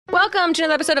Welcome to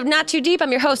another episode of Not Too Deep.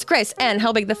 I'm your host, Grace Ann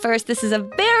Helbig the First. This is a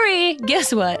very,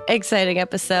 guess what, exciting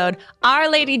episode. Our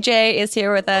Lady J is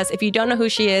here with us. If you don't know who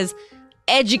she is,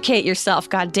 educate yourself,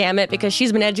 God damn it, because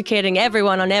she's been educating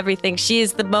everyone on everything. She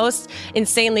is the most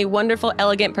insanely wonderful,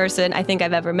 elegant person I think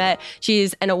I've ever met.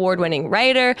 She's an award-winning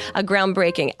writer, a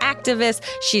groundbreaking activist.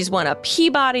 She's won a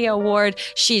Peabody Award.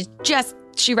 She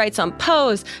writes on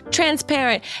Pose,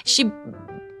 Transparent. She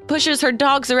pushes her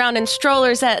dogs around in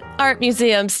strollers at art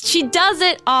museums. She does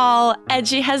it all, and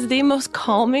she has the most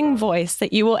calming voice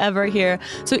that you will ever hear.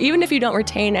 So even if you don't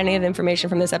retain any of the information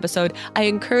from this episode, I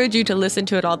encourage you to listen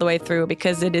to it all the way through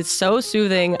because it is so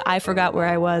soothing. I forgot where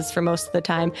I was for most of the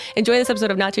time. Enjoy this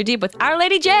episode of Not Too Deep with Our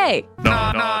Lady J.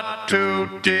 Not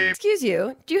too deep. Excuse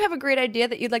you, do you have a great idea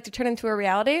that you'd like to turn into a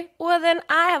reality? Well, then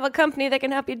I have a company that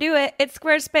can help you do it. It's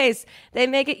Squarespace. They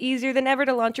make it easier than ever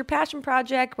to launch your passion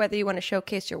project, whether you want to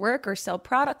showcase your work or sell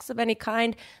products of any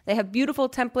kind. They have beautiful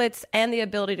templates and the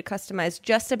ability to customize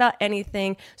just about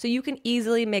anything, so you can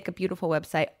easily make a beautiful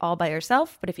website all by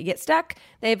yourself. But if you get stuck,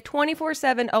 they have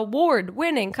 24/7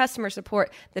 award-winning customer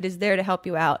support that is there to help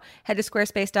you out. Head to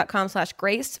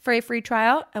squarespace.com/grace for a free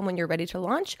trial, and when you're ready to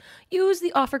launch, use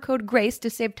the offer code GRACE to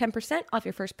save 10% off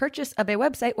your first purchase of a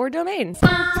website or domain.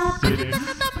 Not too deep.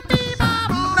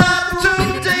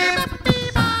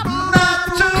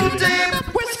 Not too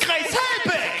deep. With Grace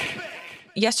Helbig.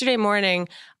 Yesterday morning,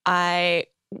 I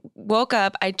woke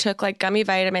up, I took like gummy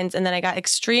vitamins, and then I got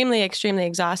extremely, extremely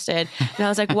exhausted. And I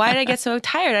was like, why did I get so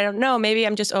tired? I don't know. Maybe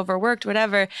I'm just overworked,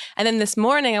 whatever. And then this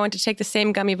morning I went to take the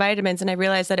same gummy vitamins and I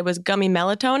realized that it was gummy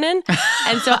melatonin.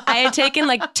 And so I had taken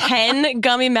like 10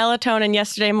 gummy melatonin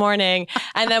yesterday morning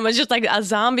and then was just like a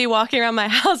zombie walking around my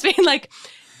house being like,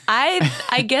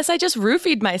 I guess I just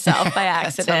roofied myself by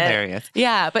accident. That's hilarious.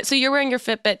 Yeah. But so you're wearing your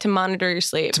Fitbit to monitor your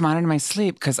sleep. To monitor my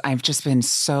sleep, because I've just been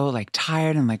so like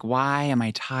tired. And like, why am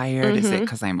I tired? Is it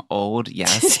because I'm old?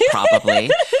 Yes, probably.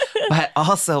 But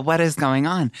also, what is going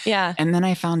on? Yeah. And then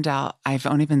I found out I've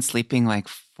only been sleeping like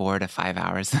 4 to 5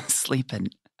 hours of sleep a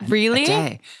Really?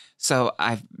 day. So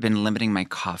I've been limiting my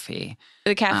coffee.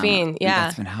 The caffeine, yeah.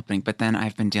 That's been happening. But then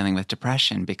I've been dealing with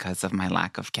depression because of my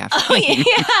lack of caffeine. Oh,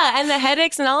 yeah. And the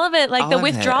headaches and all of it. Like All the of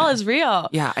withdrawal it. is real.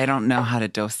 Yeah, I don't know how to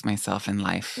dose myself in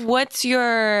life. What's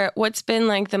been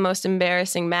like the most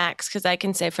embarrassing max? Because I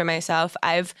can say for myself,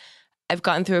 I've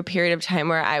gone through a period of time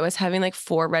where I was having like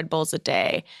 4 Red Bulls a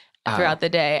day throughout the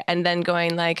day and then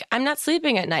going like, I'm not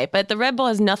sleeping at night, but the Red Bull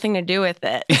has nothing to do with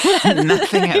it.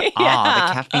 Nothing at all. Yeah.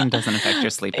 The caffeine doesn't affect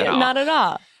your sleep at all. Not at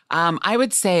all. I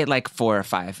would say like 4 or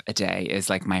 5 a day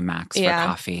is like my max for Yeah.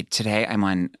 coffee. Today I'm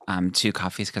on 2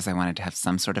 coffees because I wanted to have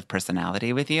some sort of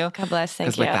personality with you. God bless. Thank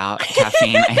Because you. without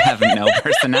caffeine, I have no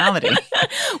personality.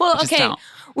 Well, I just okay. don't.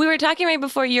 We were talking right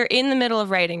before. You're in the middle of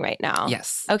writing right now.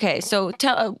 Yes. Okay, so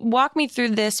walk me through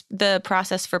the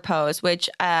process for Pose, which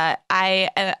I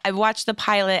watched the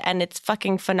pilot and it's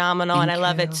fucking phenomenal and I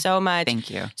love it so much. Thank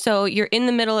you. So you're in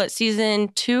the middle of season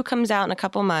 2 comes out in a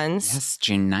couple months. Yes,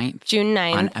 June 9th. June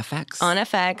 9th. On FX. On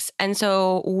FX. And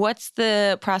so what's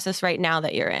the process right now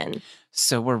that you're in?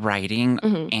 So we're writing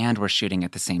and we're shooting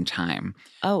at the same time.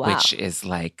 Oh, wow. Which is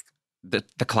like the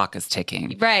clock is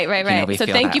ticking. Right. You know, we So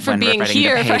feel thank that you for when we're being writing the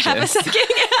here for half a pages. second.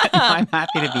 I'm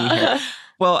happy to be here.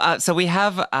 Well, so we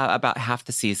have about half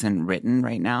the season written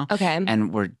right now. Okay.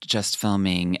 And we're just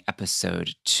filming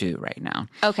episode 2 right now.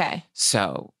 Okay.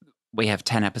 So we have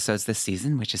 10 episodes this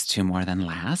season, which is 2 more than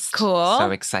last. Cool. So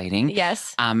exciting.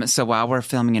 Yes. So while we're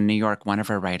filming in New York, one of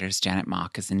our writers, Janet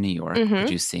Mock, is in New York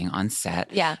producing on set.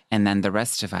 Yeah. And then the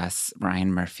rest of us,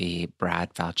 Ryan Murphy,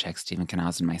 Brad Falchuk, Stephen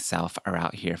Canals, and myself are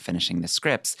out here finishing the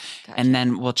scripts. Gotcha. And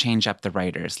then we'll change up the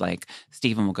writers. Like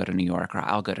Stephen will go to New York or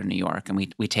I'll go to New York. And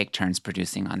we take turns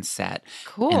producing on set.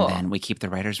 Cool. And then we keep the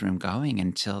writer's room going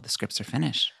until the scripts are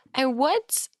finished. And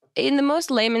what's, in the most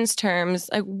layman's terms,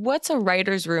 like what's a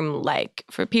writer's room like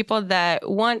for people that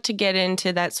want to get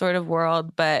into that sort of world,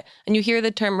 and you hear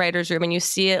the term writer's room and you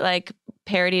see it like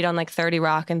parodied on like 30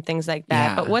 Rock and things like that.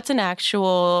 Yeah. But what's an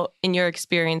actual, in your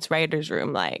experience, writer's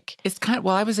room like? It's kind of,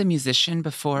 well, I was a musician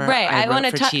before Right. I want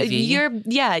to talk talk.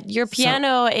 Your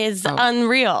piano is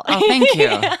unreal. Oh, thank you.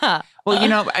 Yeah. Well, you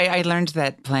know, I learned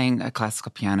that playing a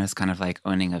classical piano is kind of like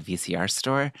owning a VCR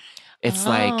store. It's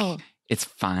like, it's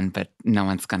fun, but no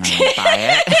one's going to buy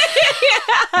it.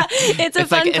 Yeah. It's a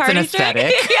fun like, party it's an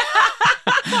aesthetic.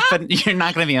 But you're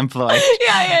not going to be employed.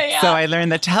 Yeah. So I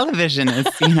learned that television is,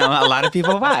 a lot of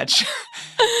people watch.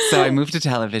 So I moved to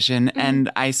television and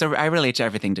I relate to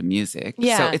everything to music.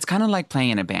 Yeah. So it's kind of like playing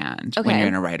in a band when Okay. you're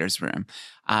in a writer's room.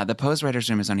 The Pose Writers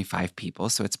Room is only 5 people,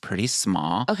 so it's pretty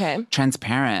small. Okay.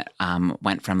 Transparent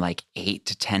went from like 8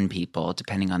 to 10 people,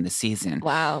 depending on the season.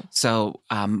 Wow. So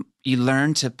you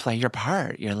learn to play your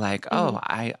part. You're like, oh,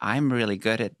 I'm really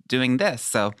good at doing this.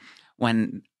 So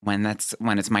when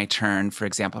it's my turn, for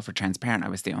example, for Transparent, I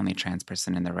was the only trans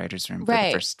person in the writers' room for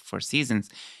the first 4 seasons,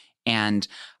 and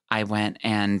I went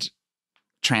and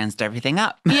transed everything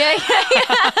up. Yeah.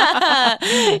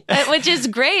 Which is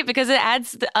great because it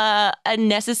adds a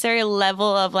necessary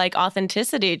level of like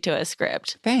authenticity to a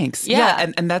script. Thanks.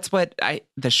 Yeah. And that's what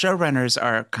the showrunners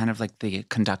are kind of like the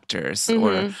conductors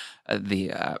or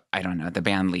the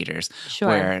band leaders. Sure.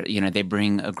 Where, they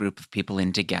bring a group of people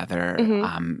in together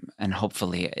and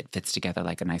hopefully it fits together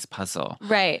like a nice puzzle.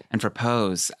 Right. And for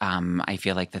Pose, I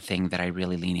feel like the thing that I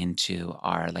really lean into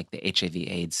are like the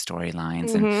HIV/AIDS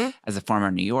storylines. And as a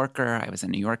former New Yorker, I was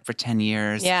in New York for 10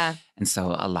 years. Yeah. And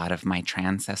so a lot of my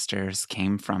ancestors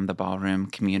came from the ballroom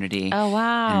community. Oh,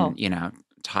 wow. And,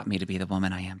 taught me to be the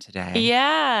woman I am today.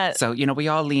 Yeah. So, we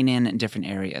all lean in different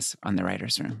areas on the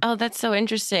writer's room. Oh, that's so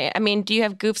interesting. I mean, do you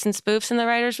have goofs and spoofs in the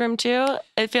writer's room too?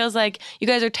 It feels like you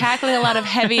guys are tackling a lot of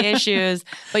heavy issues,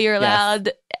 but you're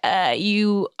allowed,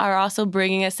 you are also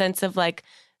bringing a sense of like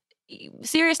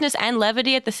seriousness and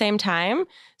levity at the same time.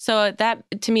 So that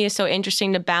to me is so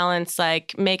interesting to balance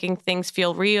like making things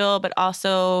feel real, but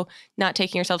also not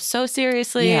taking yourself so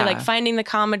seriously, like finding the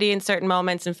comedy in certain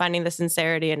moments and finding the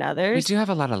sincerity in others. We do have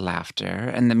a lot of laughter,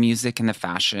 and the music and the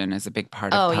fashion is a big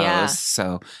part of Pose. Yeah.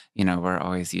 So, we're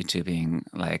always YouTubing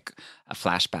like a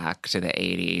flashback to the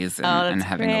 80s and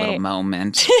having a little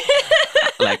moment.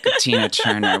 Like Tina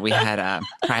Turner, we had a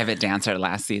Private Dancer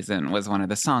last season was one of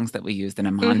the songs that we used in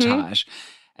a montage.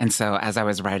 And so as I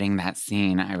was writing that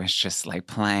scene, I was just like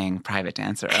playing Private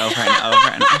Dancer over and over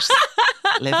and I was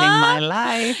just living my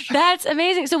life. That's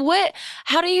amazing. So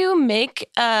how do you make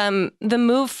the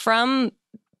move from,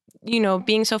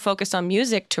 being so focused on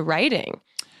music to writing?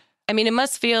 I mean, it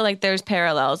must feel like there's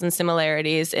parallels and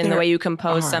similarities in the way you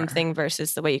compose something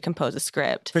versus the way you compose a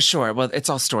script. For sure. Well, it's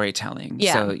all storytelling.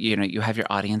 Yeah. So, you have your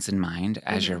audience in mind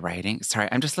as you're writing. Sorry,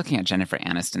 I'm just looking at Jennifer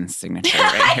Aniston's signature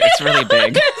right here. It's really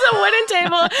big. There's a wooden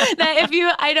table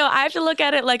that I have to look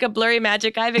at it like a blurry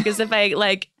magic eye because if I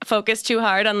like focus too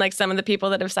hard on like some of the people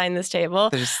that have signed this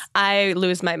table, I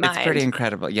lose my mind. It's pretty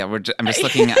incredible. Yeah, I'm just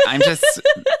looking at, I'm just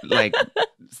like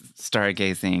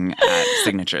stargazing at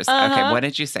signatures. Okay, what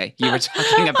did you say? You were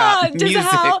talking about just music.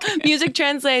 how music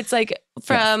translates like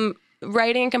from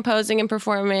writing and composing and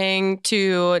performing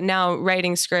to now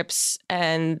writing scripts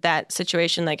and that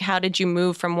situation. Like, how did you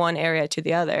move from one area to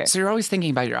the other? So you're always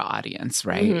thinking about your audience,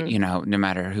 right? No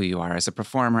matter who you are as a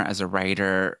performer, as a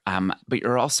writer, but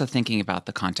you're also thinking about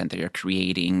the content that you're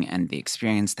creating and the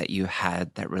experience that you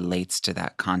had that relates to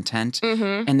that content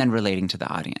and then relating to the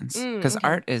audience. Because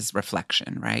art is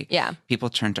reflection, right? Yeah. People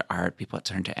turn to art, people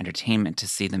turn to entertainment to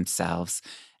see themselves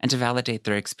and to validate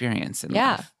their experience in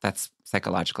life. That's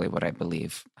psychologically what I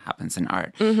believe happens in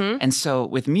art. And so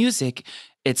with music,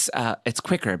 it's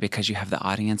quicker because you have the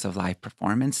audience of live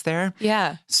performance there.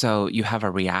 Yeah. So you have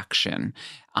a reaction.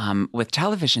 With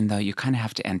television, though, you kind of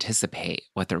have to anticipate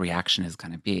what the reaction is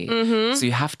going to be. So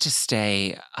you have to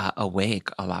stay awake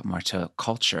a lot more to a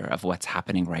culture of what's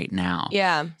happening right now.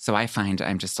 Yeah. So I find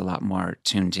I'm just a lot more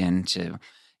tuned in to,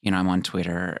 I'm on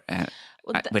Twitter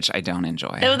which I don't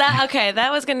enjoy. That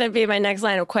was going to be my next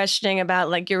line of questioning about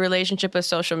like your relationship with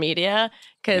social media,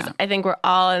 because I think we're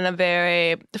all in a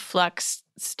very flux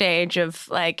stage of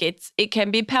like it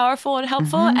can be powerful and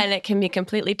helpful and it can be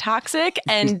completely toxic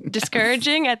and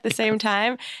discouraging at the same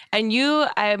time. And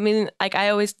I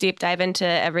always deep dive into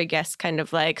every guest kind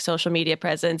of like social media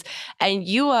presence, and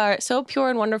you are so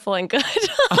pure and wonderful and good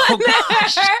on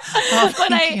there.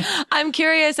 But I'm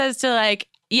curious as to like,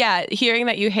 hearing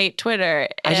that you hate Twitter.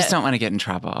 I just don't want to get in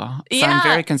trouble. So I'm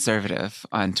very conservative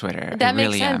on Twitter. That I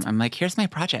really makes sense. am. I'm like, here's my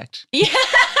project. Yeah.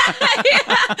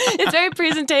 It's very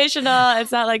presentational.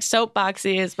 It's not like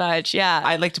soapboxy as much. Yeah.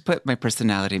 I like to put my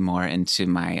personality more into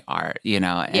my art,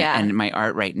 and my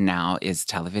art right now is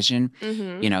television.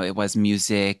 It was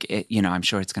music. I'm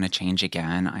sure it's going to change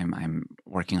again. I'm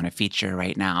working on a feature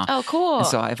right now. Oh, cool. And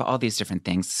so I have all these different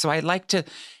things. So I like to,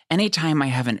 anytime I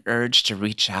have an urge to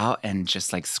reach out and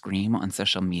just like scream on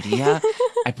social media,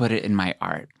 I put it in my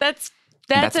art. That's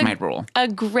my rule. A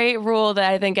great rule that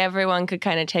I think everyone could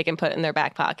kind of take and put in their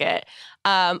back pocket.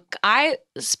 I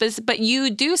but you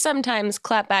do sometimes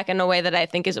clap back in a way that I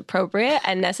think is appropriate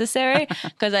and necessary.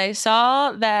 Because I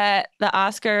saw that the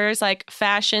Oscars like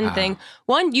fashion thing.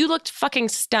 One, you looked fucking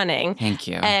stunning. Thank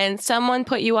you. And someone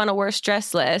put you on a worst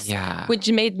dress list. Yeah.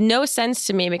 Which made no sense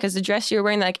to me because the dress you were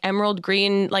wearing, like emerald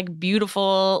green, like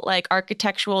beautiful, like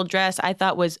architectural dress, I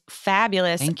thought was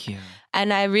fabulous. Thank you.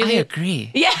 And I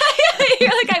agree. Yeah. You're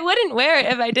like, I wouldn't wear it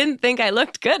if I didn't think I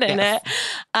looked good in it.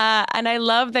 And I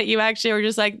love that you actually were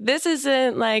just like, this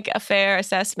isn't like a fair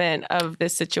assessment of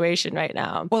this situation right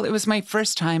now. Well, it was my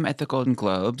first time at the Golden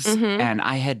Globes, and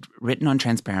I had written on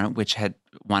Transparent, which had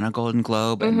won a Golden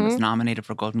Globe and was nominated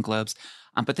for Golden Globes.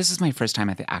 But this is my first time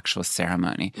at the actual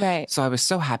ceremony. Right. So I was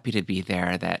so happy to be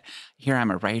there that here I'm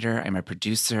a writer, I'm a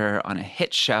producer on a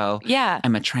hit show. Yeah.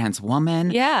 I'm a trans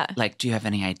woman. Yeah. Like, do you have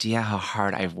any idea how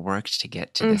hard I've worked to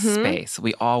get to this space?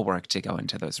 We all work to go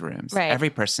into those rooms. Right. Every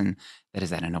person that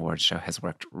is at an award show has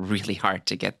worked really hard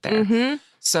to get there.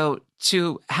 So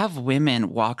to have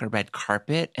women walk a red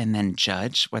carpet and then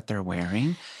judge what they're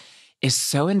wearing is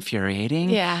so infuriating.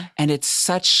 Yeah. And it's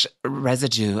such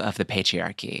residue of the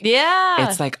patriarchy. Yeah.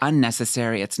 It's like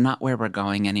unnecessary. It's not where we're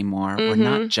going anymore. We're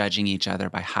not judging each other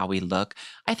by how we look.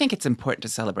 I think it's important to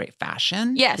celebrate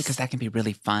fashion. Yes. Because that can be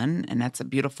really fun. And that's a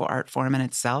beautiful art form in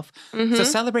itself. So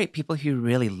celebrate people who you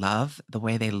really love the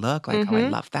way they look. Like, oh, I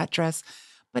love that dress.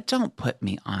 But don't put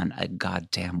me on a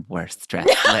goddamn worst dress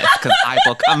list because I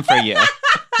will come for you.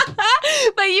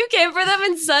 But you came for them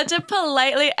in such a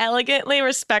politely, elegantly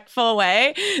respectful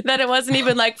way that it wasn't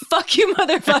even like, fuck you,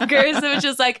 motherfuckers. It was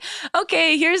just like,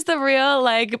 okay, here's the real,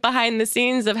 like, behind the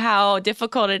scenes of how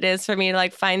difficult it is for me to,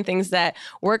 like, find things that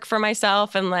work for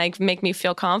myself and, like, make me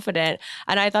feel confident.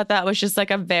 And I thought that was just,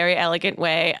 like, a very elegant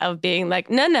way of being like,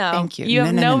 no. Thank you. You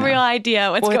have no real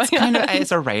idea what's going on.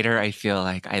 As a writer, I feel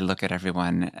like I look at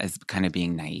everyone as kind of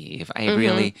being naive.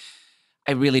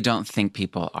 I really don't think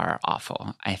people are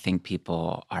awful. I think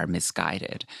people are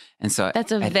misguided. And so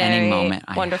that's a at very any moment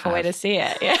wonderful way to see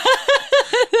it. Yeah.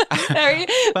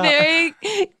 Very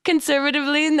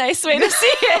conservatively nice way to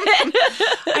see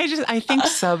it. I think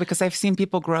so because I've seen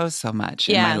people grow so much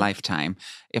in my lifetime.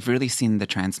 I've really seen the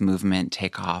trans movement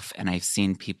take off and I've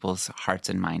seen people's hearts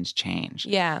and minds change.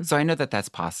 Yeah. So I know that that's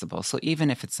possible. So even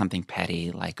if it's something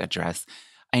petty like a dress,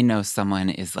 I know someone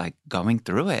is like going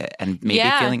through it and maybe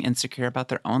feeling insecure about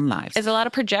their own lives. There's a lot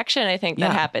of projection, I think,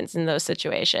 that happens in those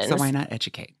situations. So why not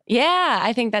educate? Yeah,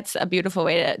 I think that's a beautiful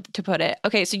way to put it.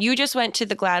 Okay, so you just went to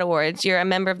the GLAAD Awards. You're a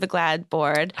member of the GLAAD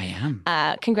board. I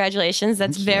am. Congratulations.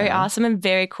 That's very awesome and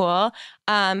very cool.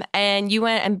 And you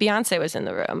went and Beyonce was in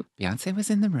the room. Beyonce was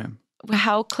in the room.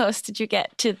 How close did you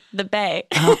get to the bay?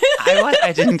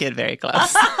 I didn't get very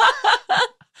close.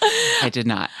 I did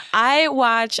not. I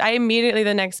immediately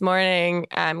the next morning,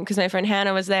 because my friend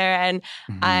Hannah was there, and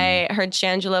I heard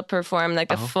Shangela perform like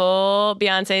the full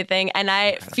Beyonce thing. And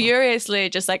I furiously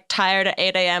just like tired at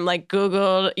 8 a.m., like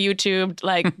Googled, YouTubed,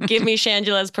 like, give me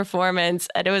Shangela's performance.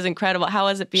 And it was incredible. How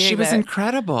was it being She was there?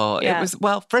 incredible. Yeah. It was,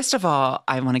 well, first of all,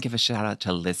 I want to give a shout out to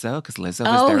Lizzo because Lizzo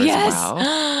was there as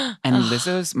well. And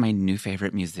Lizzo's my new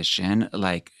favorite musician.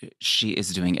 Like, she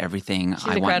is doing everything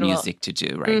I want music to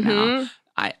do right now.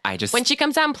 I just when she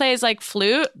comes out and plays like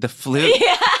flute. The flute.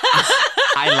 Yeah.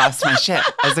 I lost my shit.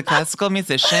 As a classical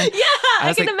musician. Yeah,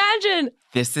 I can imagine.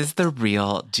 This is the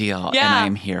real deal, and I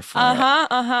am here for it.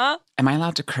 Am I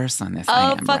allowed to curse on this?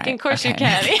 Oh, fucking course you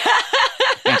can.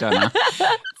 I don't know.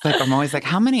 It's like, I'm always like,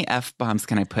 how many F-bombs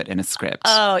can I put in a script?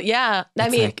 Oh, yeah.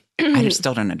 I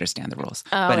still don't understand the rules.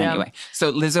 But anyway,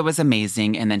 so Lizzo was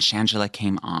amazing. And then Shangela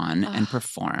came on and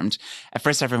performed. At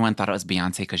first, everyone thought it was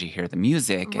Beyonce because you hear the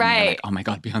music. And you're like, oh my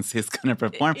God, Beyonce is going to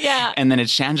perform. Yeah. And then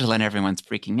it's Shangela and everyone's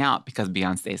freaking out because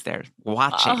Beyonce's there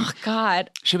watching. Oh, God.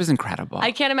 She was incredible.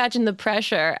 I can't imagine the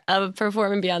pressure of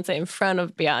performing Beyonce in front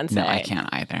of Beyonce. No, I can't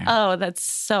either. Oh, that's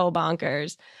so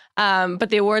bonkers. But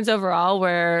the awards overall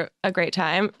were a great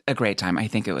time. A great time. I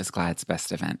think it was GLAAD's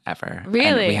best event ever. Really?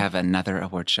 And we have another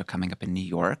award show coming up in New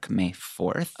York, May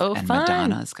 4th. Oh, and fun.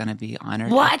 Madonna is going to be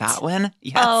honored What? at that one.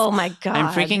 Yes. Oh, my God. I'm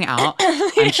freaking out.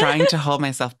 I'm trying to hold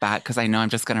myself back because I know I'm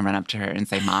just going to run up to her and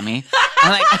say, Mommy.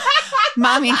 I'm like,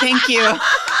 Mommy, thank you.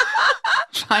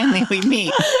 Finally, we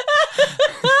meet.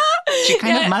 She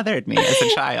kind of mothered me as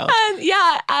a child.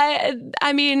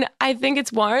 I mean, I think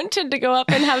it's warranted to go up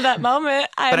and have that moment.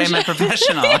 But I'm a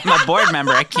professional. I'm a board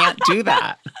member. I can't do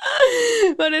that.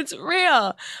 But it's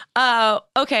real.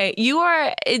 Okay, you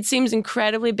are, it seems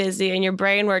incredibly busy and your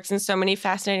brain works in so many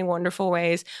fascinating, wonderful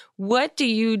ways. What do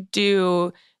you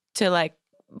do to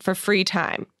for free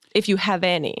time, if you have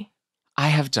any? I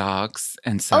have dogs.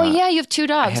 And so oh, yeah, you have two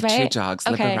dogs, I have right? two dogs,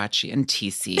 okay. Liberace and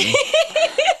TC.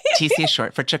 TC is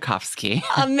short for Tchaikovsky.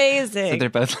 Amazing. So they're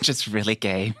both just really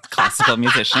gay classical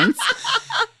musicians.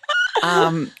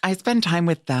 I spend time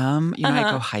with them. You know,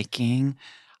 I go hiking.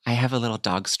 I have a little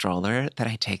dog stroller that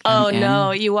I take them in. Oh,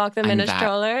 no. You walk them in I'm a that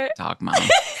stroller? Dog mom.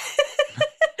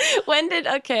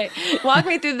 Walk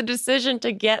me through the decision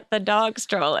to get the dog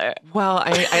stroller. Well,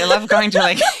 I love going to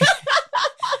like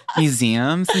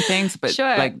museums and things, but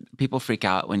Sure. like people freak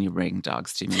out when you bring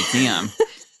dogs to a museum.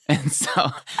 And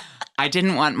so I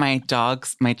didn't want my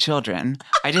children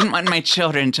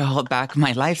to hold back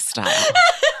my lifestyle.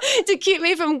 To keep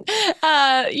me from,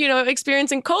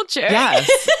 experiencing culture. Yes.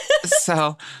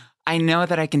 So I know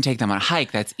that I can take them on a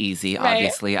hike. That's easy. Right.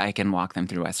 Obviously, I can walk them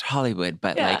through West Hollywood,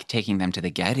 but like taking them to the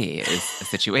Getty is a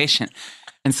situation.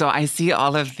 And so I see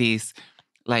all of these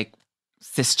like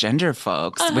cisgender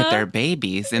folks with their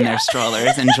babies in their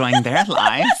strollers enjoying their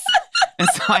lives. And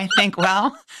so I think,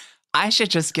 well, I should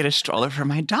just get a stroller for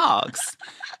my dogs.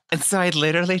 And so I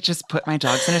literally just put my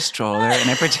dogs in a stroller and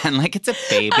I pretend like it's a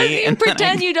baby. And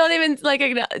pretend you don't even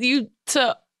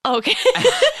okay.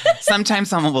 Sometimes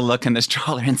someone will look in the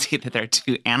stroller and see that there are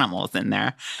two animals in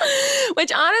there.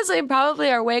 Which honestly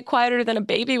probably are way quieter than a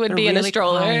baby would be in a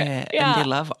stroller. Quiet, Yeah. And they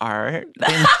love art.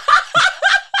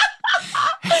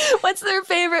 What's their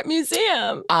favorite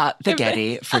museum? The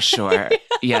Getty, for sure.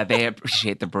 Yeah, they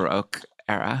appreciate the Baroque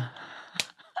era.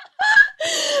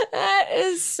 That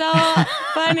is so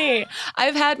funny.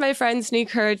 I've had my friend sneak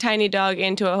her tiny dog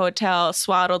into a hotel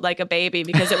swaddled like a baby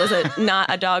because it was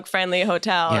not a dog-friendly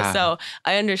hotel. Yeah. So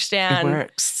I understand It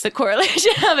works. the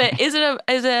correlation of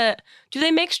it. Do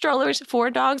they make strollers for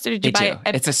dogs, or did you They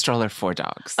buy do. It's a stroller for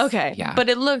dogs. Okay. Yeah. But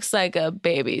it looks like a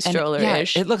baby And,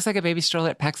 stroller-ish. it looks like a baby stroller.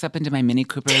 It packs up into my Mini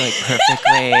Cooper like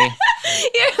perfectly.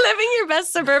 You're living your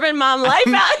best suburban mom life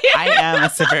out here. I am a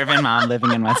suburban mom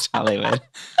living in West Hollywood.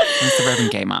 I'm a suburban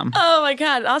gay mom. Oh my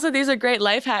God. Also, these are great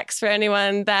life hacks for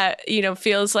anyone that,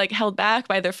 feels like held back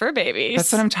by their fur babies.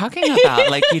 That's what I'm talking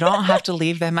about. Like, you don't have to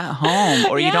leave them at home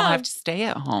or you don't have to stay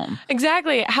at home.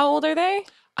 Exactly. How old are they?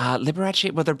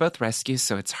 Liberace, well, they're both rescues,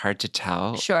 so it's hard to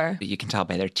tell. Sure. You can tell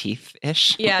by their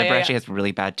teeth-ish. Yeah, Liberace has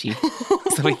really bad teeth.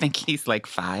 So we think he's like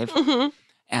 5. Mm-hmm.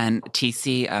 And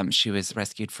TC, she was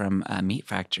rescued from a meat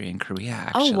factory in Korea,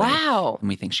 actually. Oh, wow. And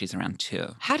we think she's around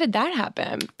 2. How did that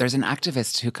happen? There's an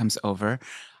activist who comes over.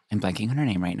 I'm blanking on her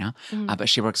name right now, but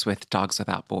she works with Dogs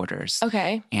Without Borders.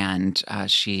 Okay. And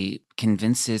she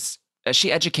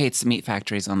educates meat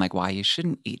factories on like why you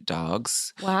shouldn't eat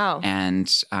dogs. Wow. And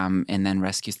then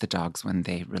rescues the dogs when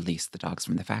they release the dogs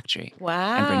from the factory.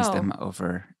 Wow. And brings them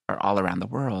over or all around the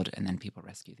world, and then people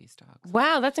rescue these dogs.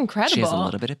 Wow, that's incredible. She has a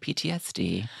little bit of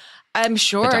PTSD. I'm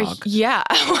sure. The dog. Yeah.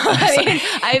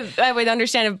 I would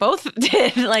understand if both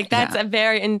did. Like, that's a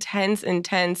very intense,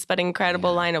 but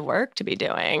incredible line of work to be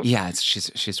doing. Yeah,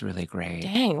 she's really great.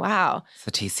 Dang, wow. So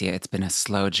TC, it's been a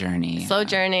slow journey.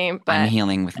 But I'm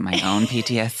healing with my own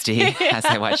PTSD as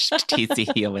I watched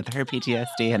TC heal with her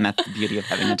PTSD, and that's the beauty of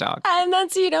having a dog. And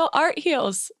that's, art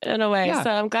heals in a way. Yeah.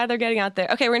 So I'm glad they're getting out there.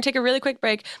 Okay, we're going to take a really quick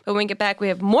break, but when we get back, we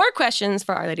have more questions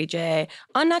for Our Lady J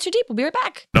on Not Too Deep. We'll be right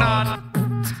back. Not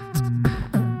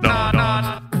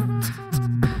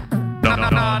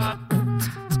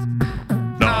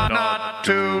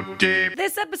too deep.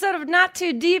 This episode of Not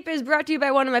Too Deep is brought to you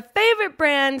by one of my favorite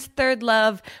brands, Third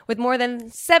Love. With more than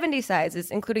 70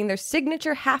 sizes, including their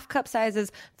signature half-cup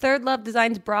sizes, Third Love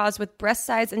designs bras with breast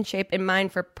size and shape in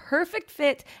mind for perfect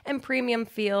fit and premium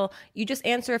feel. You just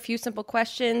answer a few simple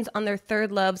questions on their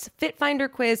Third Love's Fit Finder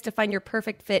quiz to find your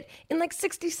perfect fit in like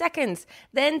 60 seconds.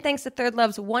 Then, thanks to Third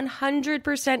Love's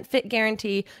 100% fit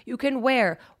guarantee, you can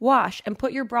wear, wash, and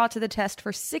put your bra to the test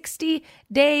for 60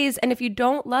 days. And if you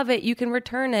don't love it, you can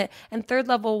return it, and Third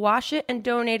Love will wash it and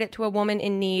donate it to a woman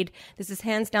in need. This is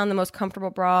hands down the most comfortable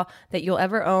bra that you'll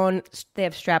ever own. They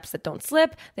have straps that don't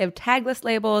slip. They have tagless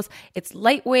labels. It's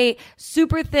lightweight,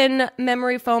 super thin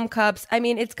memory foam cups. I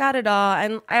mean, it's got it all.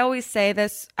 And I always say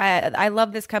this, I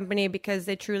love this company because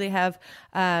they truly have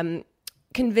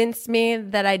convinced me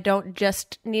that I don't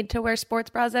just need to wear sports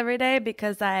bras every day,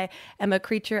 because I am a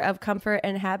creature of comfort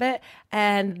and habit.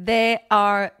 And they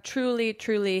are truly,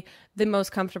 truly the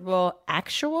most comfortable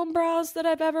actual bras that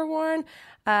I've ever worn.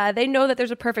 They know that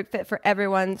there's a perfect fit for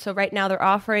everyone. So right now they're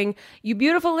offering you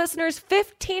beautiful listeners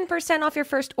 15% off your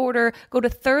first order. Go to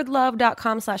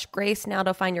thirdlove.com/grace now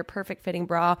to find your perfect fitting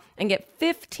bra and get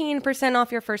 15%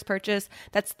 off your first purchase.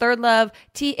 That's thirdlove,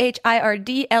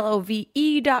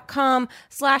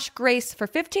 thirdlove.com/grace for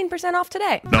 15% off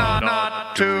today.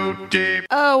 Not too deep.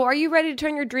 Oh, are you ready to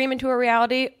turn your dream into a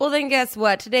reality? Well, then guess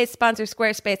what? Today's sponsor,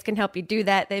 Squarespace, can help you do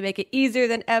that. They make it easier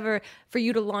than ever for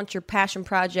you to launch your passion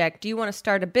project. Do you want to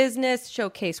start a business,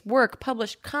 showcase work,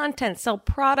 publish content, sell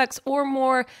products, or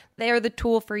more? They are the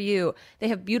tool for you. They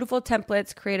have beautiful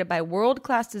templates created by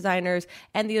world-class designers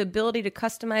and the ability to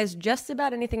customize just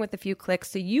about anything with a few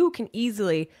clicks so you can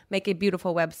easily make a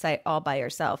beautiful website all by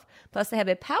yourself. Plus, they have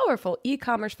a powerful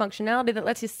e-commerce functionality that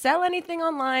lets you sell anything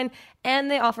online,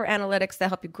 and they offer analytics that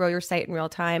help you grow your site in real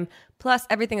time. Plus,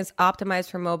 everything is optimized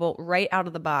for mobile right out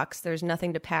of the box. There's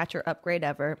nothing to patch or upgrade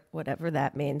ever, whatever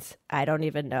that means. I don't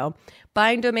even know.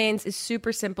 Buying domains is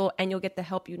super simple, and you'll get the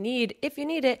help you need, if you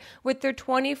need it, with their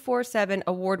 24/7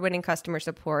 award-winning customer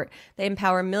support. They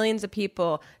empower millions of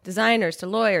people, designers to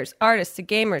lawyers, artists to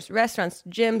gamers, restaurants to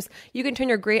gyms. You can turn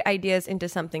your great ideas into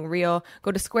something real.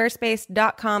 Go to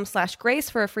squarespace.com/grace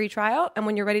for a free trial, and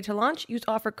when you're ready to launch, use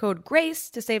offer code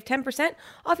GRACE to save 10%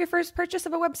 off your first purchase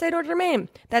of a website or domain.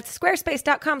 That's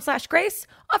squarespace.com/grace,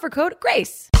 offer code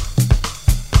GRACE.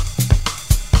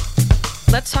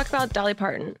 Let's talk about Dolly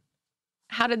Parton.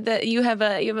 How did you have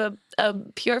a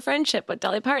pure friendship with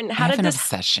Dolly Parton? How I have did an this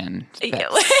obsession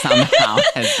that somehow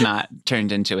has not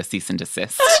turned into a cease and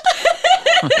desist.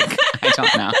 I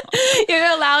don't know. You're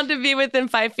allowed to be within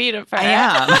 5 feet of her. I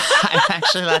am. I'm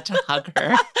actually allowed to hug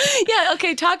her. Yeah.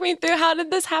 Okay. Talk me through, how did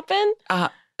this happen?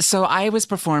 So I was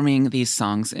performing these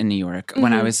songs in New York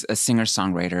when I was a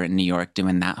singer-songwriter in New York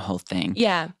doing that whole thing.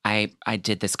 Yeah. I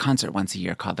did this concert once a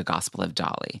year called The Gospel of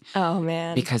Dolly. Oh,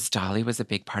 man. Because Dolly was a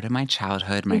big part of my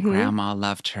childhood. My grandma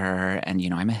loved her. And,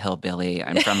 I'm a hillbilly.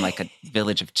 I'm from like a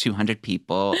village of 200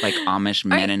 people, like Amish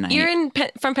Mennonite. You're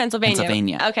from Pennsylvania?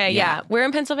 Pennsylvania. Okay, yeah. We're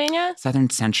in Pennsylvania? Southern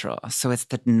Central. So it's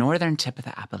the northern tip of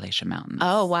the Appalachian Mountains.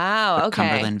 Oh, wow. The Okay.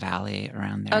 Cumberland Valley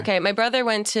around there. Okay. My brother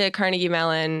went to Carnegie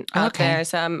Mellon out there.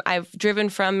 So I've driven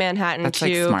from Manhattan That's to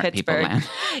like smart Pittsburgh. people, man.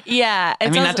 Yeah. I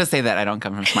mean, not to say that I don't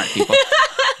come from smart people.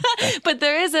 But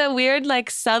there is a weird, like,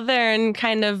 Southern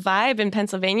kind of vibe in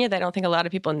Pennsylvania that I don't think a lot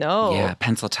of people know. Yeah,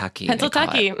 Pennsyltucky.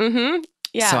 Pennsyltucky. Mm-hmm.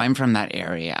 Yeah. So I'm from that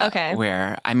area. Okay.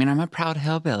 Where, I'm a proud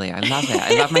hillbilly. I love it.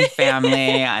 I love my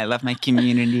family. I love my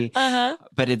community.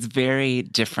 But it's very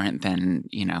different than,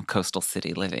 coastal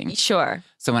city living. Sure.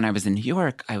 So when I was in New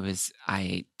York,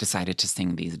 I decided to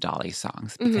sing these Dolly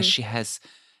songs because she has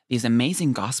these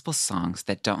amazing gospel songs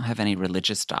that don't have any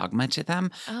religious dogma to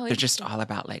them. Oh, they're just all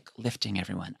about like lifting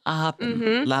everyone up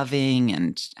and loving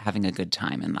and having a good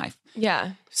time in life.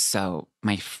 Yeah. So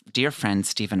my dear friend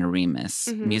Stephen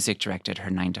Aremus music directed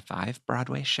her 9 to 5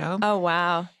 Broadway show. Oh,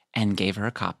 wow. And gave her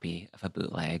a copy of a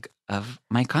bootleg of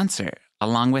my concert,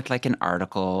 along with like an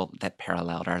article that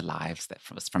paralleled our lives that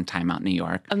was from Time Out New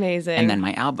York. Amazing. And then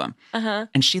my album.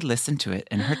 And she listened to it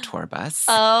in her tour bus.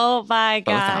 Oh, my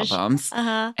gosh. Both albums.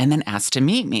 And then asked to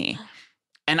meet me.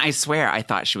 And I swear I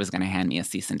thought she was going to hand me a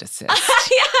cease and desist.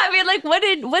 Yeah, I mean, like,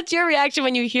 what's your reaction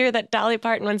when you hear that Dolly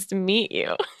Parton wants to meet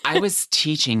you? I was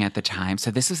teaching at the time.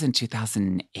 So this was in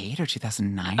 2008 or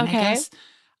 2009, Okay. I guess.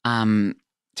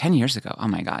 10 years ago. Oh,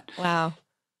 my God. Wow.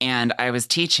 And I was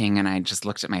teaching and I just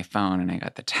looked at my phone and I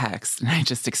got the text and I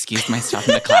just excused myself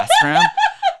in the classroom.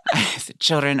 I said,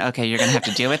 children, okay, you're going to have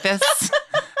to deal with this.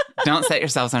 Don't set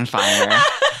yourselves on fire.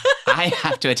 I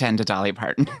have to attend to Dolly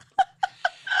Parton.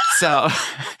 So.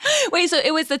 Wait, so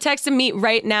it was the text to meet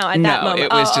right now at that moment? No,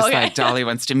 it was just like, Dolly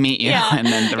wants to meet you. Yeah. And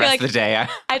then the rest of the day,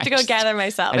 I have to go gather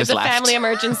myself. It's a left. family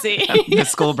emergency. The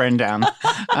school burned down.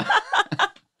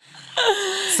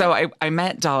 So I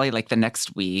met Dolly like the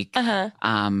next week,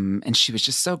 and she was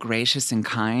just so gracious and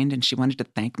kind, and she wanted to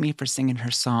thank me for singing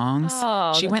her songs.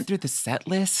 Oh, she went through the set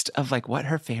list of like what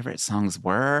her favorite songs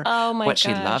were, Oh, my what she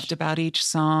gosh. loved about each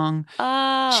song.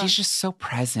 Oh. She's just so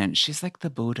present. She's like the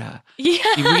Buddha. Yeah.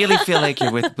 You really feel like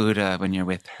you're with Buddha when you're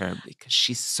with her because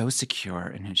she's so secure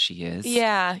in who she is.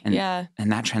 Yeah, And, yeah.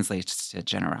 And that translates to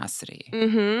generosity.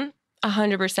 Mm-hmm.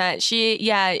 100%.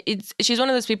 She's one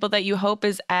of those people that you hope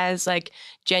is as like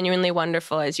genuinely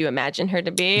wonderful as you imagine her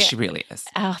to be. She really is.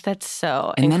 Oh, that's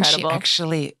so And incredible. then she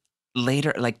actually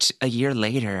later, like a year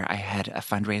later, I had a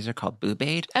fundraiser called Boob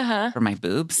Aid for my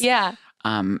boobs. Yeah.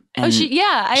 And I she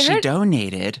heard.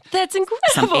 donated That's some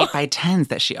incredible. 8x10s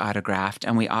that she autographed,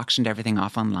 and we auctioned everything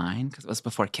off online because it was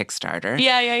before Kickstarter.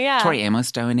 Yeah. Tori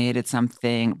Amos donated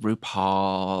something.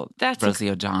 RuPaul, That's Rosie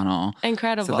O'Donnell.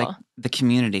 incredible. So like the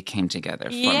community came together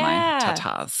for my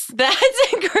tatas.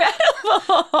 That's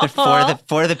incredible. They're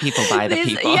for the people, by the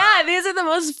people. Yeah, these are the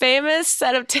most famous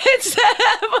set of tits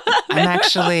that I'm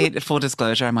actually, full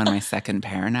disclosure, I'm on my second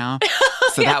pair now.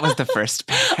 So that was the first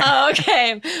pair. Oh,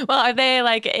 okay. Well, are they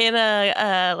like in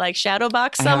a like shadow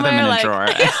box somewhere? I have them in a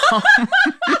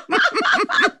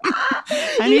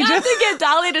drawer. tiny. You have to get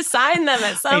Dolly to sign them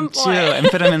at some point. I do, and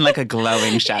put them in like a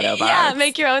glowing shadow box. Yeah,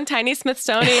 make your own tiny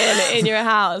Smithsonian in your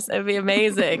house. It'd be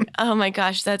amazing. Oh my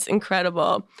gosh, that's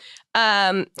incredible.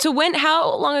 So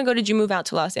how long ago did you move out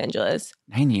to Los Angeles?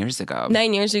 9 years ago.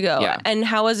 9 years ago. Yeah. And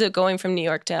how was it going from New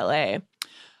York to LA?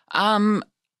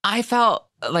 I felt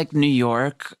like New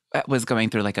York was going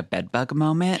through like a bedbug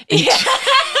moment. Yeah.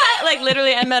 Like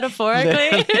literally and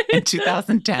metaphorically. In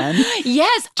 2010.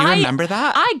 Yes. Do you remember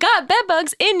that? I got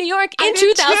bedbugs in New York in I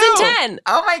did 2010. too.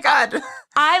 Oh my God.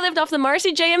 I lived off the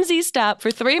Marcy JMZ stop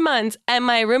for 3 months, and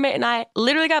my roommate and I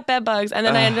literally got bedbugs, and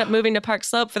then I ended up moving to Park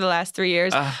Slope for the last 3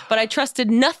 years. But I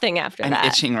trusted nothing after that. I'm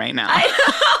itching right now. I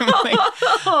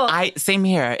know. Same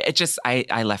here. It just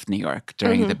I left New York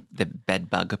during the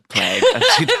bedbug plague of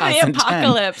 2010. The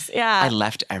apocalypse. Yeah. I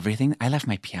left everything. I left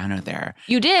my piano there.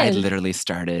 You did? I literally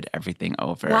started everything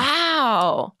over.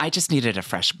 Wow. I just needed a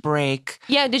fresh break.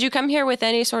 Yeah. Did you come here with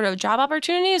any sort of job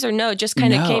opportunities, or no? Just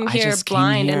kind of came here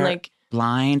blind and like.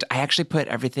 Blind. I actually put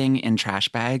everything in trash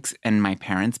bags in my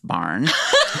parents' barn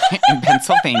in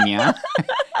Pennsylvania.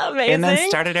 Amazing. And then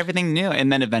started everything new, and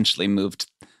then eventually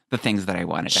moved the things that I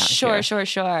wanted out here.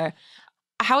 Sure.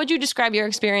 How would you describe your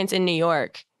experience in New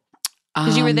York?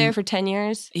 Because you were there for 10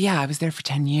 years? Yeah, I was there for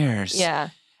 10 years.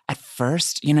 Yeah. At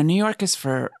first, New York is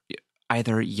for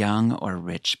either young or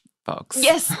rich folks.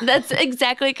 Yes, that's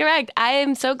exactly correct. I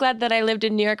am so glad that I lived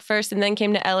in New York first and then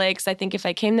came to LA, because I think if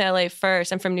I came to LA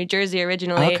first, I'm from New Jersey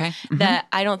originally, that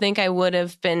I don't think I would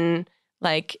have been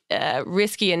like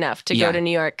risky enough to go to New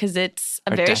York, because it's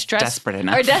a very stressful. Desperate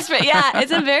enough. Or desperate, yeah.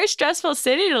 It's a very stressful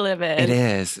city to live in. It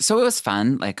is. So it was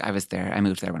fun. Like I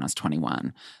moved there when I was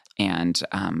 21. And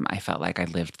I felt like I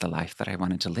lived the life that I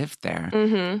wanted to live there.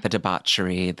 The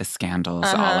debauchery, the scandals,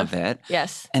 all of it.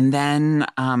 Yes. And then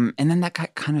that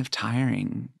got kind of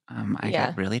tiring. I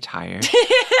got really tired.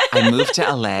 I moved to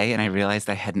LA and I realized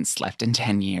I hadn't slept in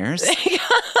 10 years.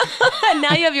 And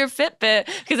now you have your Fitbit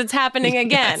because it's happening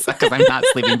again. Because I'm not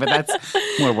sleeping, but that's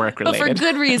more work related. But for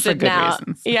good reason now.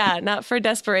 Reasons. Yeah, not for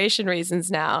desperation reasons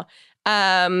now.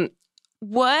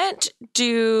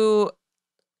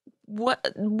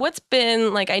 What's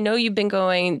been like, I know you've been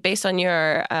going, based on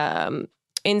your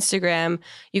Instagram,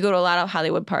 you go to a lot of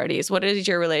Hollywood parties. What is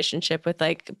your relationship with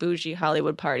like bougie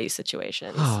Hollywood party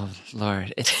situations? Oh,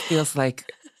 Lord. It feels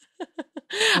like...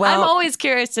 I'm always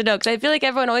curious to know, because I feel like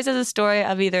everyone always has a story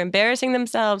of either embarrassing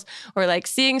themselves or like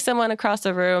seeing someone across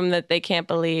the room that they can't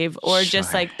believe, or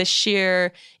just like the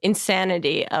sheer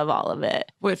insanity of all of it.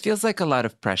 Well, it feels like a lot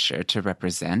of pressure to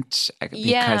represent,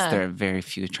 because there are very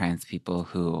few trans people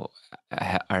who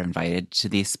are invited to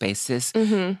these spaces.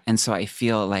 And so I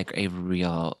feel like a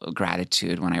real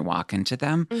gratitude when I walk into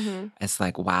them. It's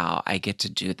like, wow, I get to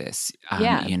do this.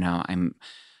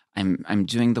 I'm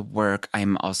doing the work.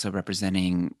 I'm also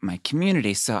representing my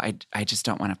community. So I just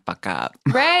don't want to fuck up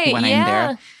when I'm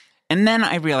there. And then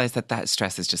I realized that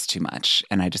stress is just too much,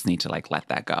 and I just need to like let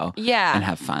that go and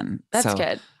have fun. That's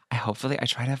good. Hopefully I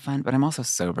try to have fun, but I'm also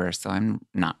sober, so I'm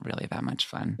not really that much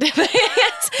fun.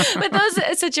 But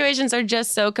those situations are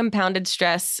just so compounded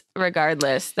stress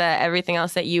regardless, that everything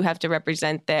else that you have to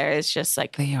represent there is just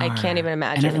like, I can't even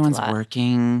imagine. And everyone's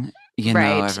working.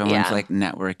 Everyone's like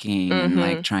networking and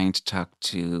like trying to talk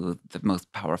to the most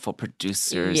powerful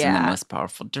producers and the most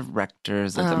powerful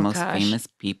directors or the most famous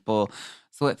people.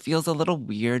 So it feels a little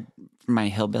weird for my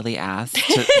hillbilly ass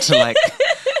to like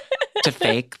to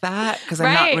fake that, because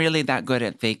I'm not really that good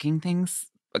at faking things,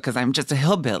 because I'm just a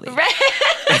hillbilly. Right.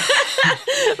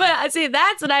 But see,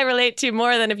 that's what I relate to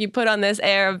more than if you put on this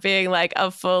air of being like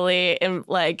a fully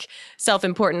like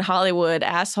self-important Hollywood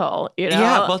asshole,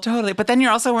 Yeah, well, totally. But then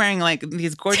you're also wearing like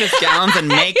these gorgeous gowns and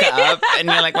makeup, and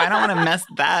you're like, well, I don't want to mess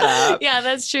that up. Yeah,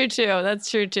 that's true too.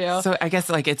 So I guess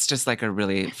like it's just like a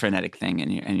really frenetic thing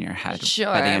in your head. Sure.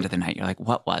 By the end of the night, you're like,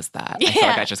 what was that? I feel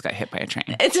like I just got hit by a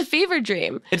train. It's a fever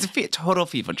dream. It's a total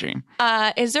fever dream.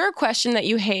 Is there a question that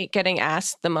you hate getting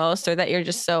asked the most, or that you're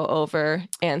just so over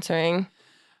answering?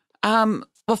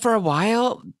 Well, for a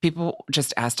while, people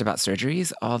just asked about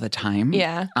surgeries all the time.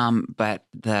 Yeah. But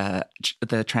the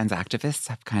trans activists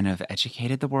have kind of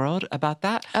educated the world about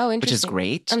that. Oh, interesting. Which is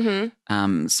great.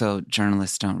 So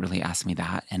journalists don't really ask me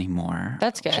that anymore.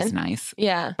 That's good. Which is nice.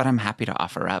 Yeah. But I'm happy to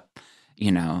offer up,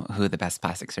 who the best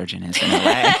plastic surgeon is in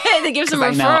LA. They give some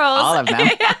referrals. I know all of them.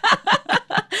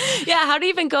 Yeah. How do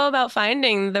you even go about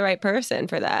finding the right person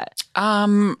for that?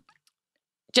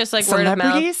 Just like word of mouth.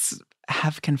 Celebrities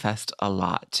have confessed a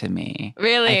lot to me.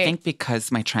 Really? I think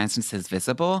because my transness is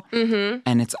visible,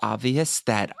 and it's obvious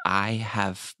that I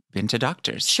have been to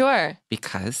doctors. Sure.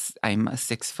 Because I'm a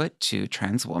 6'2"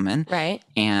 trans woman. Right.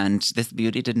 And this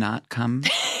beauty did not come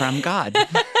from God.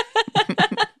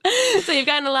 So you've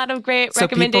gotten a lot of great So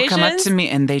recommendations. people come up to me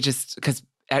and they just, because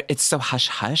it's so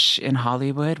hush-hush in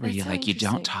Hollywood where That's you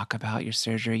don't talk about your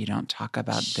surgery, you don't talk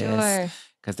about Sure. this.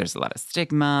 Because there's a lot of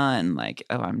stigma and like,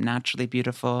 oh, I'm naturally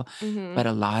beautiful. Mhm. But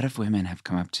a lot of women have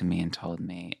come up to me and told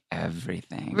me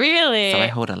everything. Really? So I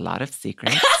hold a lot of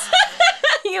secrets.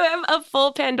 You have a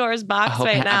full Pandora's box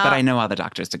right now. But I know all the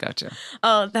doctors to go to.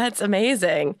 Oh, that's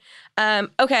amazing.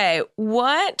 Okay,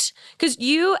 because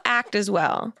you act as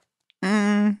well.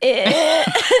 Okay,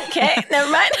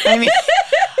 never mind. I mean,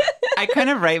 I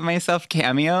kind of write myself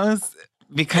cameos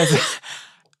because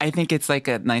I think it's like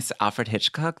a nice Alfred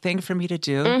Hitchcock thing for me to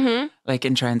do. Mm-hmm. Like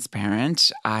in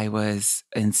Transparent, I was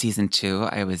in season 2,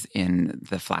 I was in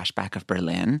the flashback of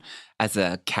Berlin as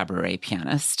a cabaret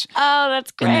pianist. Oh, that's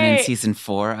great. And then in season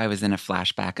 4, I was in a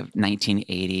flashback of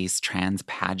 1980s trans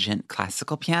pageant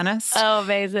classical pianist. Oh,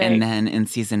 amazing. And then in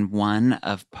season 1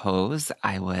 of Pose,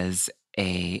 I was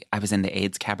in the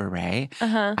AIDS cabaret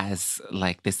as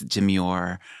like this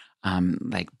demure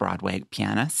like Broadway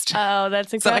pianist. Oh,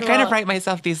 that's incredible. So I kind of write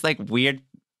myself these like weird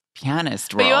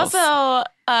pianist roles. But you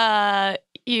also,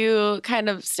 you kind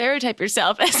of stereotype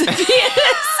yourself as a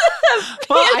pianist.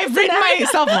 Well, I've written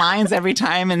myself lines every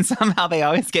time and somehow they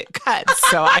always get cut.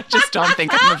 So I just don't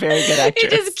think I'm a very good actress. You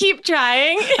just keep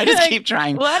trying. I just keep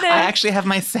trying. What if... I actually have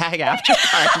my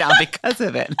SAG-AFTRA card now because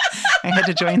of it. I had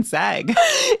to join SAG.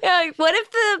 Yeah, like, what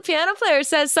if the piano player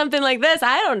says something like this?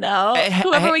 I don't know.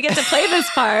 Whoever we get to play this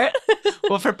part.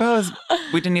 Well, for Pose,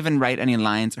 we didn't even write any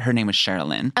lines. Her name was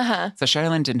Sherilyn. So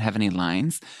Sherilyn didn't have any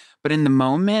lines. But in the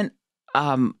moment,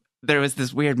 there was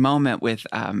this weird moment with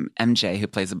MJ, who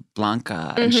plays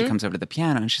Blanca, and she comes over to the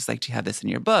piano and she's like, do you have this in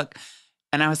your book?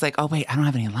 And I was like, oh, wait, I don't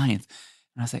have any lines.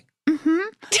 And I was like,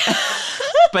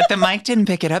 But the mic didn't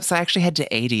pick it up, so I actually had to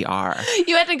ADR.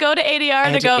 You had to go to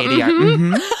ADR to go,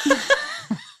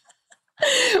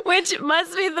 Which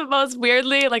must be the most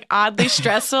weirdly, like oddly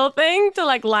stressful thing to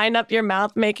like line up your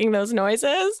mouth making those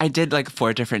noises. I did like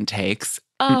 4 different takes.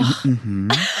 Oh.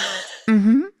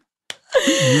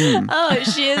 Oh,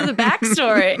 she is a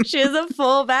backstory. She is a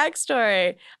full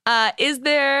backstory. Is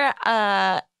there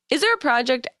a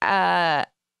project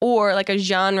or like a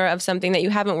genre of something that you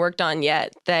haven't worked on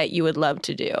yet that you would love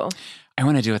to do? I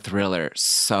want to do a thriller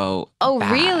so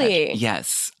bad. Really?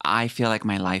 Yes. I feel like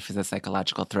my life is a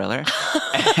psychological thriller.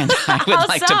 And I would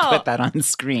like to put that on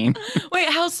screen. Wait,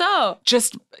 how so?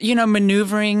 Just,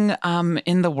 maneuvering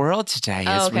in the world today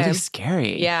is really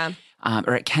scary. Yeah.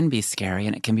 Or it can be scary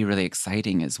and it can be really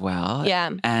exciting as well. Yeah.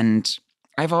 And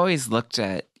I've always looked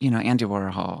at, Andy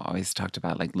Warhol always talked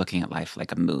about like looking at life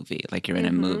like a movie, like you're in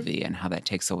a movie and how that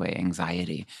takes away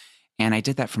anxiety. And I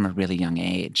did that from a really young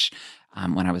age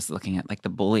when I was looking at like the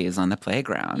bullies on the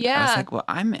playground. Yeah. I was like, well,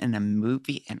 I'm in a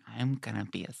movie and I'm going to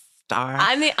be a star.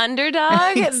 I'm the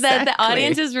underdog that the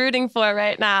audience is rooting for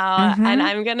right now. And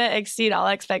I'm going to exceed all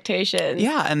expectations.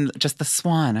 Yeah. And just the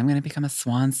swan. I'm going to become a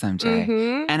swan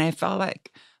someday. And I felt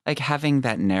like having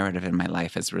that narrative in my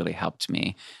life has really helped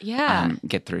me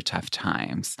get through tough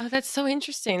times. Oh, that's so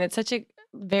interesting. That's such a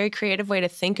very creative way to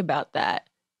think about that.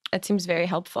 That seems very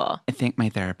helpful. I think my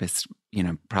therapist,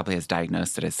 probably has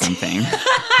diagnosed it as something.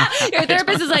 Your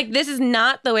therapist is like, this is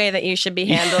not the way that you should be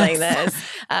handling this.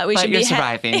 We should be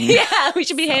surviving. We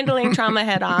should be handling trauma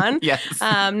head on. Yes.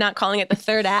 Not calling it the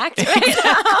third act right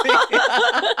now.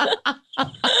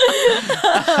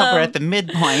 We're at the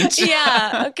midpoint.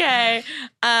 Yeah. Okay.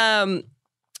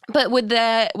 But would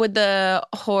the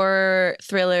horror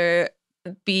thriller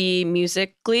be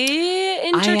musically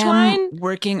intertwined? I'm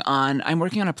working on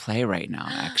a play right now,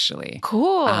 actually.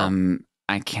 Cool.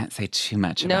 I can't say too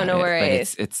much about it. No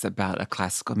worries. But it's about a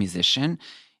classical musician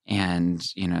and,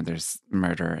 there's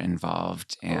murder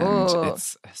involved and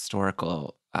it's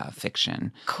historical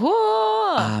fiction.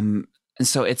 Cool. And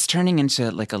so it's turning into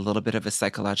like a little bit of a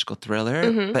psychological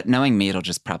thriller, but knowing me, it'll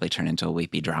just probably turn into a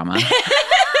weepy drama.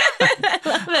 I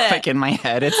love it. Like in my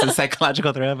head, it's a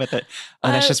psychological thriller, but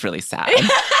that's just really sad.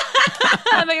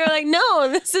 But you're like, no,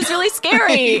 this is really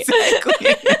scary.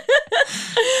 Exactly.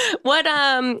 What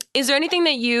is there anything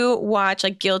that you watch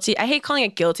like guilty? I hate calling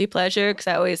it guilty pleasure because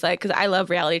I love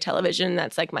reality television.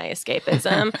 That's like my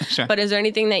escapism. Sure. But is there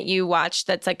anything that you watch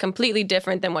that's like completely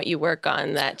different than what you work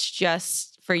on? That's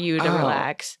just for you to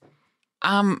relax.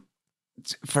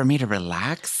 For me to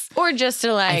relax, or just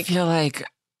to like, I feel like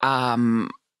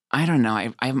I don't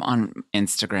know. I'm on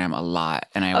Instagram a lot,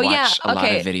 and I watch a lot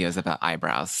of videos about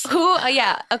eyebrows.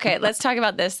 Okay, let's talk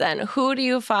about this then. Who do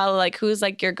you follow? Like, who's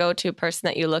like your go-to person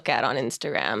that you look at on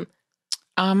Instagram?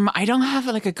 I don't have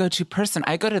like a go-to person.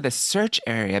 I go to the search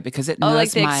area because it knows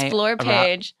like the explore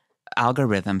page.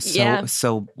 algorithm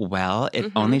so well.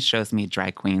 It only shows me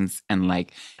drag queens and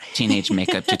like teenage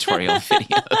makeup tutorial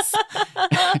videos.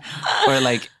 Or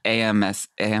like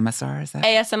AMSR, is that?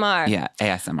 ASMR. Yeah,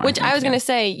 ASMR. Which I was going to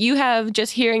say, you have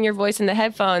just hearing your voice in the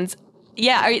headphones.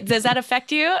 Yeah, does that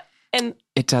affect you? And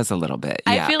it does a little bit.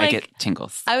 I feel like I get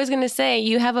tingles. I was going to say,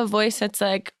 you have a voice that's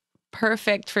like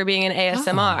perfect for being an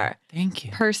ASMR thank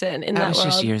you. person in that world. That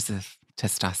was just years of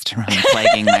testosterone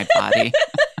plaguing my body.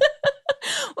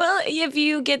 Well, if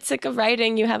you get sick of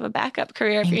writing, you have a backup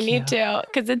career if you need to,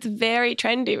 because it's very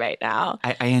trendy right now.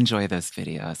 I enjoy those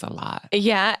videos a lot.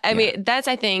 Yeah. I mean, that's,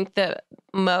 I think, the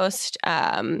most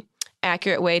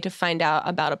accurate way to find out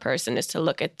about a person is to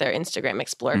look at their Instagram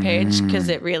Explore page, because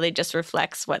it really just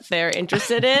reflects what they're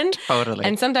interested in. Totally.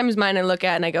 And sometimes mine I look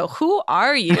at and I go, who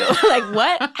are you? Like,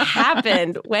 what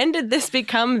happened? When did this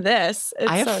become this? It's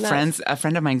I have friends, a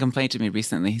friend of mine complained to me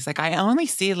recently. He's like, I only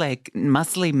see like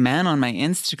muscly men on my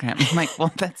Instagram. I'm like,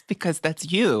 well, that's because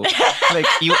that's you. Like,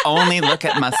 you only look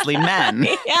at muscly men.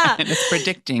 Yeah. And it's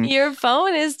predicting. Your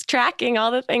phone is tracking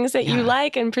all the things that you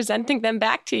like and presenting them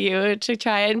back to you to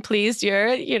try and please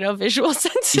your, visual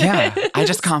senses. Yeah. I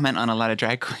just comment on a lot of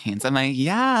drag queens. I'm like,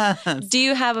 yes. Do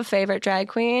you have a favorite drag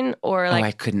queen or like? Oh,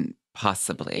 I couldn't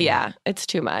possibly. Yeah, it's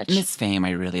too much. Miss Fame,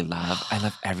 I really love. I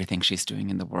love everything she's doing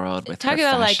in the world with Talk her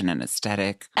about, fashion and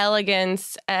aesthetic.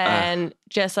 Elegance and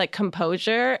just like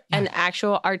composure and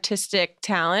actual artistic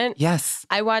talent. Yes.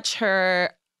 I watch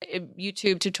her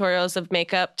YouTube tutorials of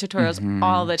makeup tutorials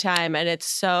all the time, and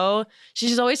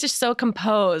she's always just so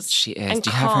composed. She is. And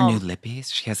Do you calm. have her new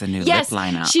lippies? She has a new lip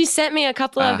lineup. She sent me a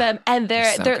couple of them, and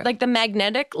they're good. like the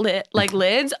magnetic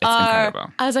lids are.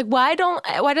 Incredible. I was like, why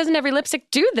doesn't every lipstick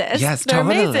do this? Yes, they're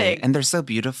totally. amazing, and they're so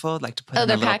beautiful. Like to put in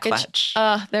a little clutch.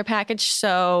 They're packaged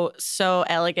so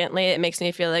elegantly. It makes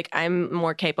me feel like I'm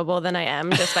more capable than I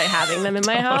am just by having them in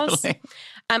my house.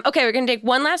 Okay, we're going to take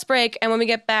one last break. And when we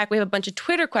get back, we have a bunch of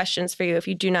Twitter questions for you, if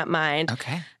you do not mind.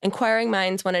 Okay. Inquiring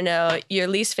minds want to know your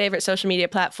least favorite social media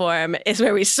platform is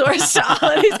where we source all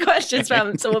of these questions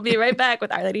from. So we'll be right back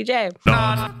with Our Lady J.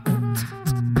 Not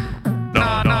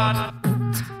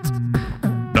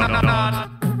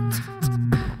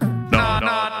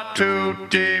too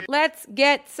deep. Let's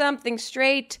get something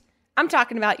straight. I'm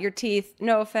talking about your teeth,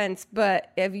 no offense,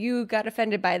 but if you got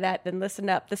offended by that, then listen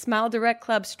up. The Smile Direct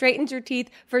Club straightens your teeth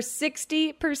for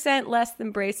 60% less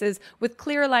than braces with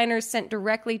clear aligners sent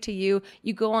directly to you.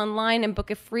 You go online and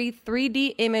book a free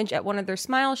 3D image at one of their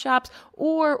smile shops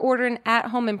or order an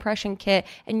at-home impression kit,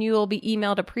 and you will be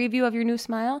emailed a preview of your new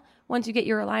smile. Once you get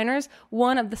your aligners,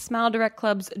 one of the Smile Direct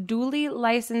Club's duly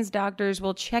licensed doctors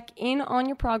will check in on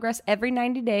your progress every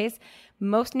 90 days.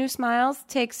 Most new smiles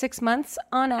take 6 months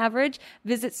on average.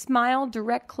 Visit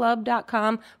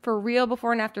SmileDirectClub.com for real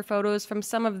before and after photos from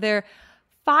some of their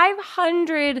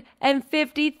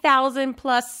 550,000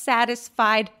 plus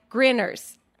satisfied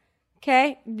grinners.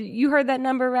 Okay, you heard that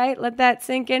number right? Let that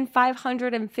sink in.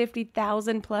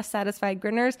 550,000 plus satisfied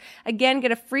grinners. Again,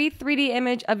 get a free 3D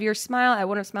image of your smile at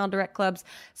one of Smile Direct Club's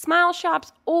smile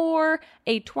shops or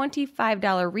a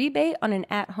 $25 rebate on an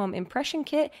at-home impression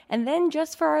kit. And then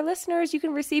just for our listeners, you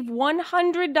can receive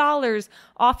 $100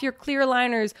 off your clear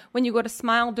aligners when you go to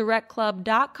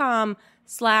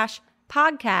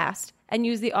SmileDirectClub.com/podcast and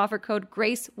use the offer code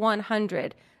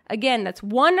GRACE100. Again, that's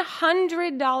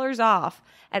 $100 off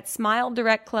at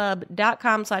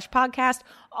SmileDirectClub.com/podcast.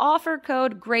 Offer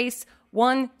code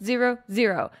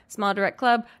GRACE100.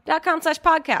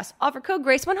 SmileDirectClub.com/podcast. Offer code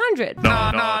GRACE100.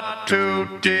 Not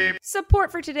too deep.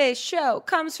 Support for today's show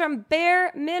comes from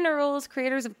Bare Minerals.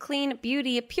 Creators of clean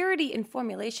beauty, purity in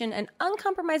formulation, and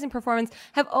uncompromising performance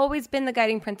have always been the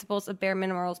guiding principles of Bare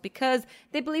Minerals because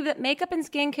they believe that makeup and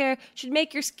skincare should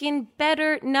make your skin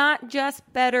better, not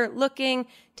just better looking.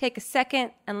 Take a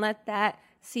second and let that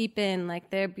seep in like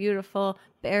their beautiful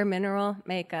Bare Mineral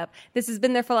makeup. This has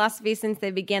been their philosophy since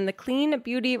they began the clean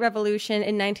beauty revolution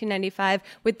in 1995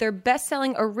 with their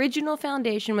best-selling original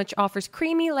foundation, which offers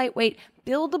creamy, lightweight,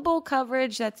 buildable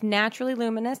coverage that's naturally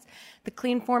luminous. The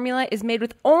clean formula is made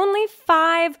with only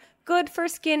 5 good for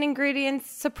skin ingredients.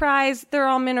 Surprise, they're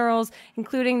all minerals,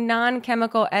 including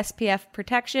non-chemical SPF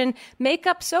protection.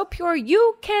 Makeup so pure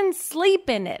you can sleep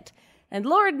in it. And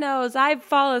Lord knows I've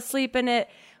fallen asleep in it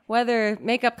whether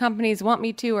makeup companies want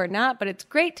me to or not, but it's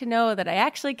great to know that I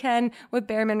actually can with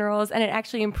Bare Minerals, and it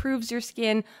actually improves your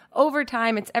skin over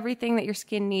time. It's everything that your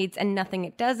skin needs and nothing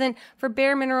it doesn't. For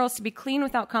Bare Minerals to be clean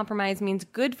without compromise means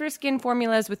good for skin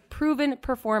formulas with proven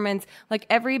performance. Like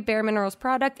every Bare Minerals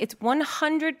product, it's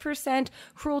 100%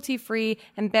 cruelty-free,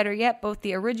 and better yet, both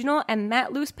the original and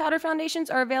matte loose powder foundations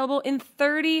are available in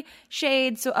 30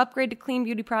 shades. So upgrade to clean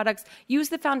beauty products. Use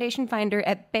the foundation finder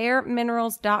at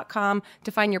bareminerals.com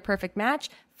to find your perfect match.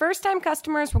 First-time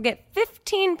customers will get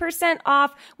 15%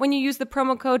 off when you use the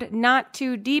promo code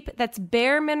NOT2DEEP. That's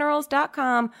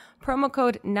bareminerals.com, promo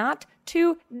code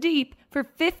NOT2DEEP for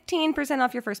 15%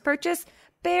 off your first purchase.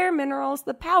 Bare Minerals,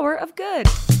 the power of good.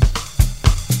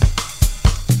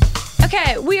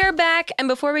 Okay, we are back. And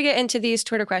before we get into these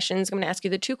Twitter questions, I'm going to ask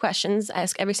you the 2 questions I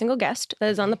ask every single guest that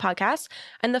is on the podcast.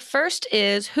 And the first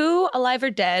is, who, alive or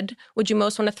dead, would you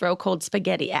most want to throw cold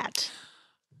spaghetti at?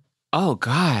 Oh,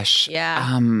 gosh.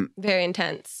 Yeah. Very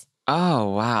intense.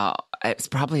 Oh, wow. It's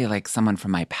probably like someone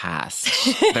from my past.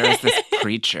 There was this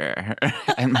preacher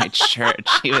in my church.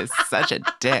 He was such a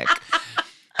dick.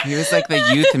 He was like the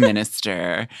youth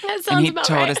minister. And he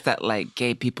told us that like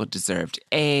gay people deserved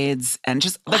AIDS and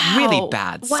just like really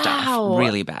bad stuff.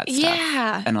 Really bad stuff.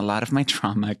 Yeah. And a lot of my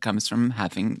trauma comes from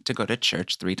having to go to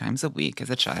church 3 times a week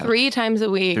as a child. 3 times a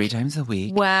week? 3 times a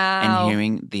week. Wow. And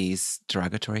hearing these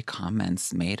derogatory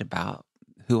comments made about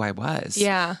who I was.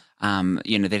 Yeah.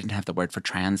 They didn't have the word for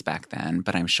trans back then,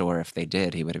 but I'm sure if they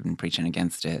did, he would have been preaching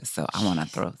against it. So I want to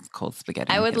throw cold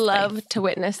spaghetti. I would love to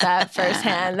witness that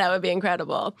firsthand. That would be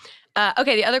incredible.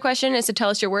 Okay, the other question is to tell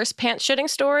us your worst pants shitting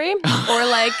story or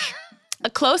like a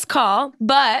close call,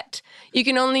 but you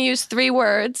can only use 3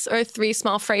 words or 3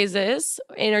 small phrases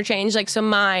interchange. Like, so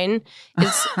mine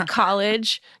is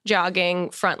college, jogging,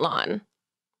 front lawn.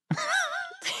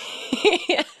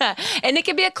 Yeah. And it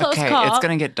could be a close call. It's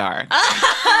going to get dark.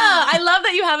 I love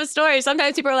that you have a story.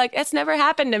 Sometimes people are like, it's never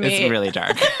happened to me. It's really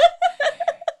dark.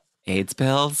 AIDS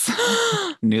pills,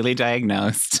 newly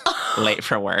diagnosed, late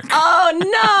for work.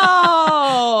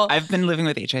 Oh, no. I've been living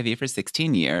with HIV for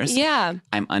 16 years. Yeah.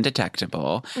 I'm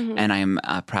undetectable, and I'm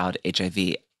a proud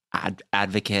HIV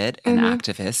advocate and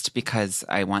activist because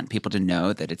I want people to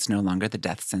know that it's no longer the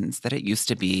death sentence that it used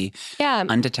to be. Yeah.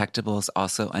 Undetectable is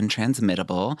also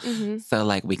untransmittable. So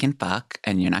like we can fuck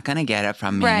and you're not going to get it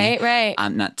from me. Right.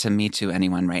 Not to me to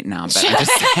anyone right now, but I'm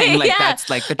just saying like that's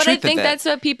like the truth of it. But I think that's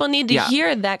what people need to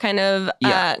hear, that kind of,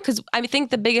 because I think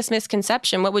the biggest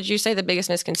misconception, what would you say the biggest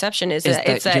misconception is that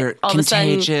it's you're all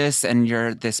contagious and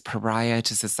you're this pariah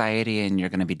to society and you're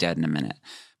going to be dead in a minute.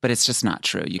 But it's just not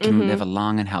true. You can live a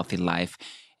long and healthy life.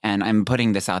 And I'm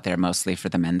putting this out there mostly for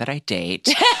the men that I date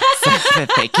so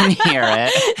that they can hear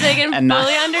it. They can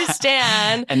fully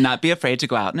understand. And not be afraid to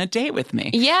go out on a date with me.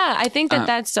 Yeah, I think that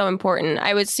that's so important.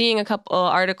 I was seeing a couple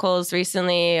articles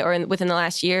recently or within the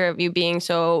last year of you being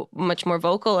so much more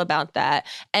vocal about that.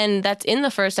 And that's in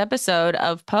the first episode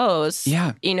of Pose.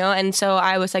 Yeah. And so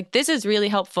I was like, this is really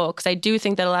helpful because I do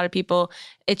think that a lot of people,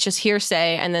 it's just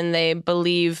hearsay and then they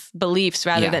believe beliefs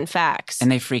rather than facts.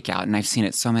 And they freak out. And I've seen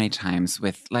it so many times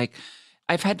with like,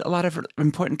 I've had a lot of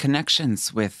important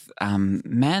connections with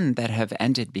men that have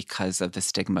ended because of the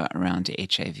stigma around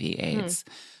HIV/AIDS.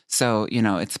 So,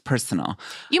 it's personal.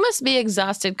 You must be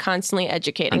exhausted constantly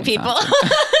educating people.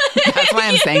 That's why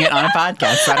I'm saying it on a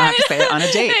podcast. So I don't have to say it on a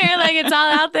date. You're like, it's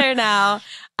all out there now.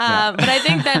 But I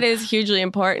think that is hugely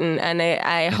important. And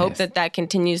I hope that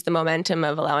continues the momentum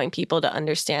of allowing people to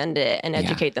understand it and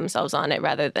educate themselves on it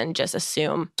rather than just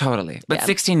assume. Totally. But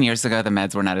 16 years ago, the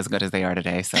meds were not as good as they are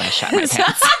today. So I shot my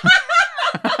pants.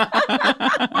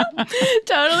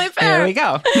 Totally fair. There we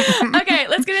go. Okay,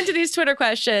 let's get into these Twitter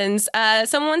questions.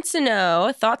 Someone wants to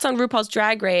know thoughts on RuPaul's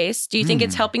Drag Race. Do you think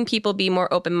it's helping people be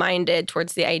more open-minded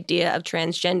towards the idea of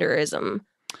transgenderism?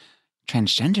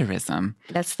 Transgenderism?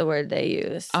 That's the word they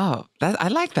use. Oh, I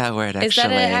like that word, actually. Is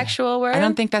that an actual word? I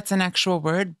don't think that's an actual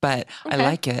word, but I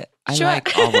like it. I Sure.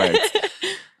 like all words.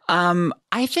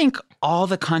 I think all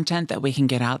the content that we can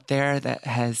get out there that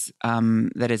has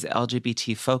that is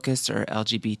LGBT focused or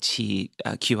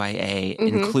LGBTQIA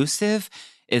inclusive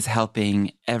is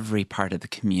helping every part of the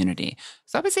community.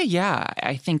 So I would say,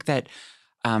 I think that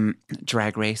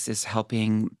Drag Race is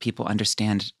helping people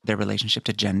understand their relationship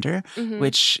to gender,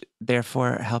 which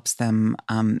therefore helps them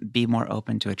be more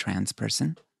open to a trans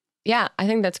person. Yeah, I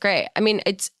think that's great. I mean,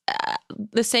 it's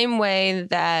the same way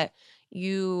that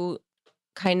you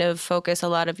kind of focus a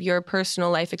lot of your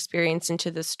personal life experience into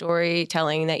the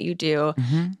storytelling that you do.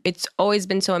 It's always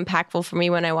been so impactful for me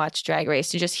when I watch Drag Race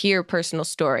to just hear personal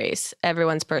stories,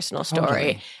 everyone's personal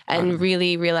story, and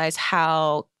really realize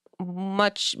how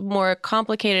much more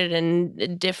complicated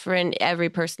and different every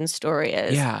person's story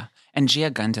is. Yeah. And Gia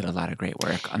Gunn did a lot of great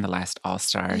work on the last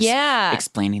All-Stars. Yeah.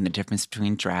 Explaining the difference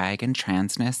between drag and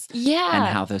transness. Yeah. And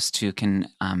how those two can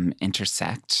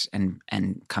intersect and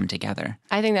come together.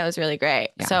 I think that was really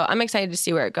great. Yeah. So I'm excited to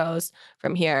see where it goes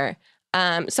from here.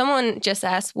 Someone just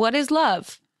asked, what is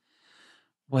love?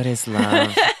 What is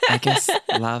love? I guess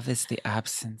love is the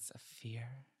absence of fear.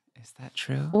 Is that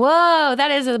true? Whoa, that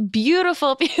is a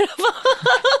beautiful, beautiful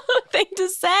thing to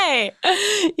say.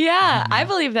 Yeah, I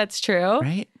believe that's true.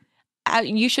 Right?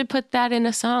 You should put that in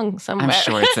a song somewhere. I'm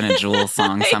sure it's in a Jewel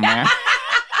song somewhere.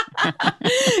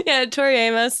 Yeah, Tori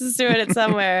Amos is doing it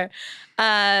somewhere.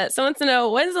 Someone wants to know,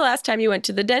 when's the last time you went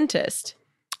to the dentist?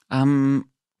 A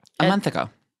month ago.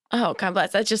 Oh, God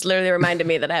bless. That just literally reminded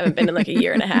me that I haven't been in like a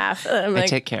year and a half. I'm I like,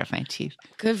 take care of my teeth.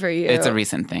 good for you. It's a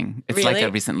recent thing. It's like Really? a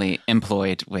recently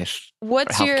employed with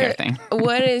What's healthcare your thing.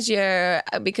 what is your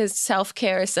because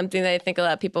self-care is something that I think a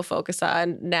lot of people focus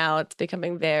on now. It's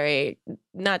becoming very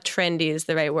not trendy is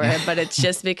the right word, but it's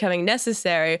just becoming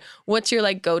necessary. What's your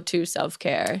like go-to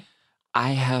self-care?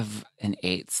 I have an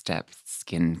 8-step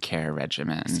skincare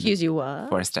regimen. Excuse you, what?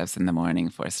 4 steps in the morning,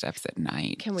 4 steps at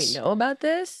night. Can we know about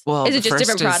this? Well, is it the just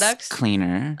first different is products?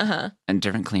 Cleaner. Uh-huh. And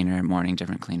different cleaner morning,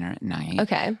 different cleaner at night.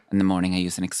 Okay. In the morning, I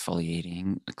use an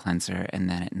exfoliating cleanser. And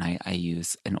then at night, I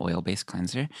use an oil-based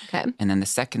cleanser. Okay. And then the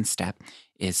second step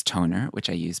is toner, which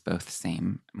I use both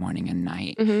same morning and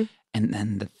night. Mm-hmm. And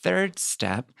then the third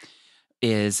step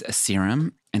is a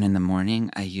serum. And in the morning,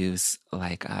 I use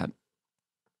like a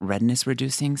redness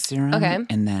reducing serum. Okay.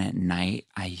 And then at night,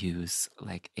 I use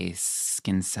like a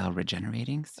skin cell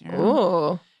regenerating serum.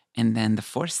 Ooh. And then the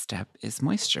fourth step is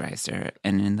moisturizer.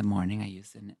 And in the morning, I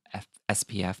use an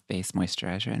SPF-based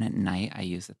moisturizer. And at night, I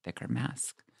use a thicker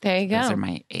mask. There you go. Those are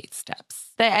my 8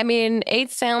 steps. I mean, 8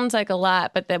 sounds like a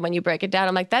lot, but then when you break it down,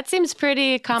 I'm like, that seems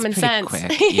pretty common It's pretty sense.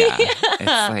 quick. Yeah. It's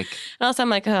like, And also, I'm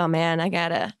like, oh man, I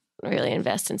gotta really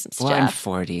invest in some stuff. well, I'm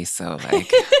 40, so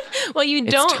like, Well, you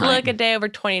It's don't time. look a day over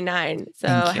 29, so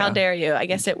Thank how you. dare you? I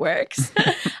guess it works.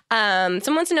 Someone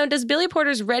wants to know, does Billy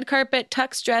Porter's red carpet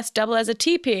tux dress double as a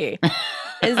teepee?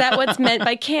 Is that what's meant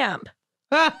by camp?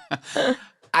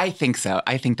 I think so.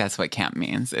 I think that's what camp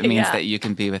means. It means Yeah. that you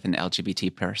can be with an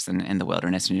LGBT person in the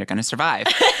wilderness and you're going to survive.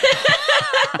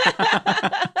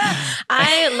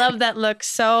 I love that look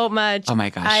so much. Oh my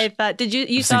gosh. I thought, did you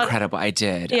It's saw incredible. I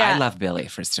did. Yeah. I love Billy,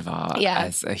 first of all, Yeah.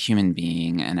 as a human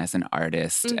being and as an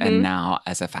artist, Mhm. and now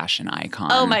as a fashion icon.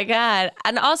 Oh my God.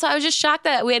 And also, I was just shocked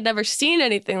that we had never seen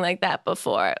anything like that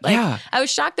before. Like, Yeah. I was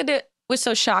shocked that it was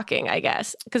so shocking, I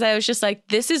guess, because I was just like,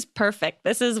 this is perfect.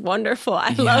 This is wonderful. I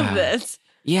love Yeah. this.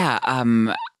 Yeah.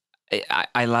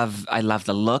 I love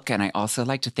the look, and I also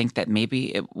like to think that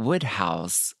maybe it would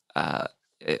house.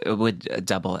 It would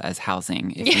double as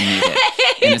housing if you need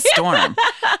it in a storm.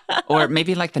 Or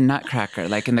maybe like the Nutcracker,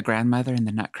 like in The Grandmother and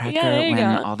the Nutcracker, Yeah, there you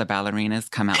when go. all the ballerinas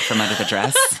come out from under the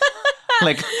dress.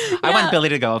 Like, I Yeah. want Billy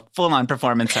to go full-on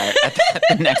performance art at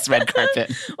the next red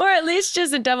carpet. Or at least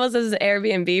just it doubles as an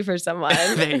Airbnb for someone.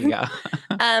 There you go.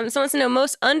 Someone wants to know,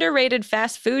 most underrated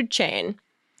fast food chain.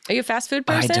 Are you a fast food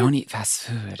I person? don't eat fast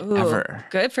food, Ooh, ever.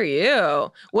 Good for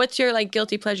you. What's your like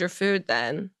guilty pleasure food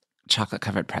then?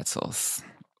 Chocolate-covered pretzels.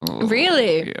 Ooh,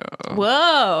 Really? Yeah.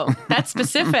 Whoa, that's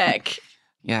specific.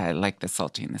 Yeah, I like the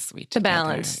salty and the sweet To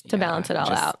together. balance it all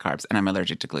just out. Carbs, and I'm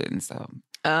allergic to gluten, so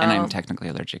and I'm technically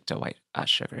allergic to white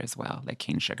sugar as well, like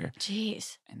cane sugar,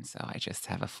 Jeez. and so I just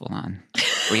have a full-on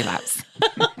relapse.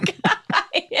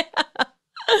 Yeah.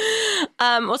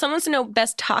 Well, someone wants to know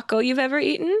best taco you've ever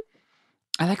eaten.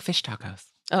 I like fish tacos.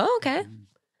 Oh, okay. Mm.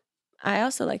 I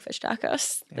also like fish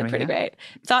tacos. There They're we pretty go. great.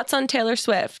 Thoughts on Taylor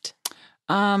Swift?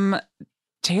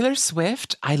 Taylor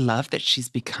Swift, I love that she's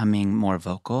becoming more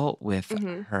vocal with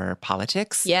Mhm. her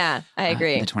politics. Yeah, I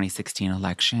agree. In the 2016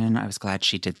 election, I was glad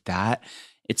she did that.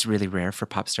 It's really rare for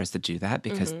pop stars to do that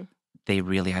because Mhm. they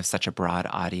really have such a broad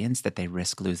audience that they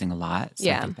risk losing a lot. So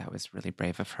Yeah. I think that was really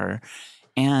brave of her.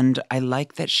 And I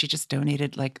like that she just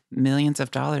donated like millions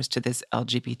of dollars to this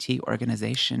LGBT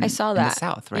organization I saw in the that.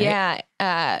 South, right? Yeah.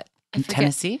 I In forget.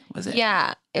 Tennessee, was it?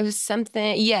 Yeah, it was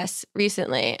something. Yes,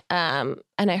 recently. And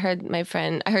I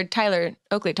heard Tyler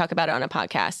Oakley talk about it on a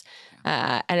podcast,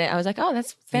 and I was like, "Oh,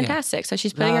 that's yeah. fantastic!" So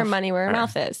she's putting her Love money where her her.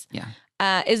 mouth is.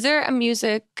 Yeah. Is there a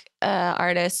music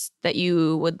artist that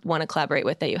you would want to collaborate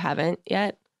with that you haven't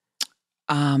yet?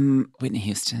 Whitney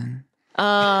Houston.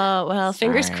 Oh well,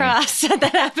 fingers Sorry. crossed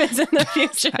that happens in the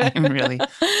future. I'm really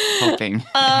hoping it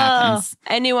happens.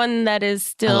 Anyone that is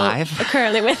still Alive?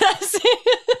 currently with us.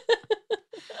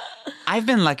 I've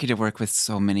been lucky to work with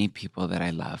so many people that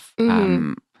I love.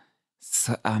 Mhm.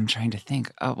 So I'm trying to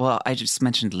think. Well, I just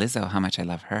mentioned Lizzo, how much I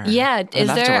love her. Yeah. I'd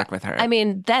love to work with her. I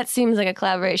mean, that seems like a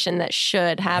collaboration that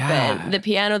should happen. Yeah. The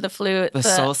piano, the flute. The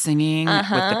soul singing with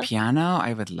the piano,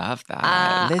 I would love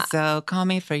that. Lizzo, call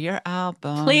me for your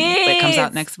album. Please. It comes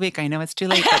out next week. I know it's too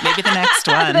late, but maybe the next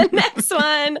one. The next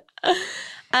one.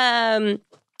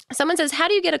 Someone says, how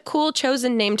do you get a cool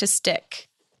chosen name to stick?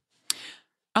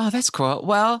 Oh, that's cool.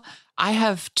 Well, I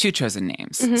have 2 chosen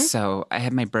names. Mm-hmm. So I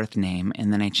have my birth name,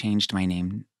 and then I changed my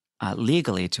name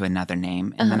legally to another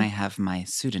name. And then I have my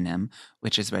pseudonym,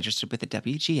 which is registered with the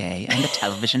WGA and the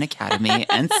Television Academy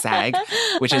and SAG,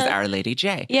 which is Our Lady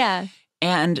J. Yeah.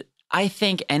 And I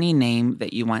think any name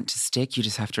that you want to stick, you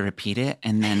just have to repeat it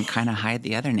and then kind of hide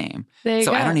the other name. There you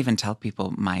so go. I don't even tell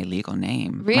people my legal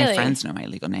name. Really? My friends know my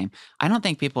legal name. I don't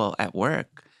think people at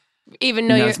work Even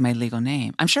though knows my legal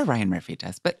name. I'm sure Ryan Murphy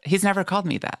does, but he's never called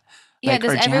me that. Yeah,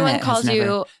 does or everyone Janet calls has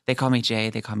never- you- They call me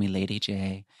Jay. They call me Lady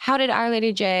J. How did Our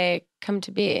Lady J come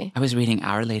to be? I was reading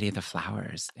Our Lady of the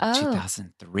Flowers in Oh.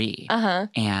 2003 Uh-huh.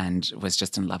 and was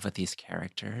just in love with these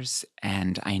characters.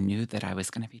 And I knew that I was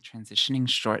going to be transitioning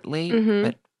shortly, Mhm.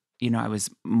 but I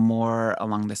was more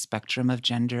along the spectrum of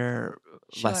gender,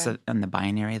 less Sure. on the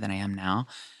binary than I am now.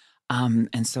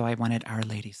 And so I wanted Our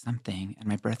Lady something, and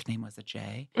my birth name was a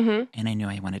J, Mhm. and I knew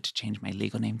I wanted to change my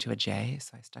legal name to a J,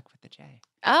 so I stuck with the J.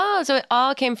 Oh, so it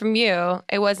all came from you.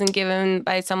 It wasn't given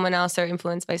by someone else or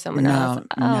influenced by someone else.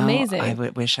 Oh, no, amazing. I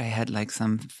wish I had like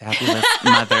some fabulous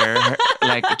mother,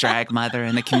 like drag mother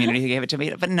in the community who gave it to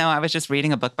me. But no, I was just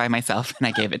reading a book by myself and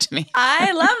I gave it to me.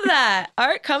 I love that.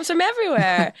 Art comes from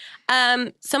everywhere.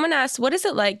 Someone asked, what is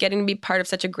it like getting to be part of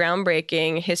such a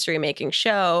groundbreaking history-making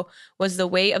show? Was the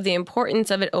weight of the importance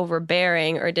of it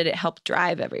overbearing, or did it help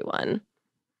drive everyone?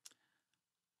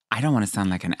 I don't want to sound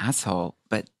like an asshole,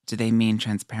 but do they mean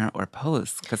transparent or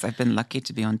pose? Because I've been lucky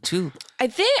to be on 2.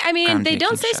 I mean, they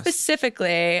don't Groundbreaking say shows.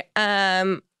 specifically.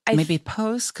 Maybe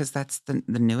pose, because that's the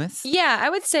newest. Yeah, I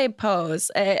would say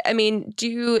pose. I mean,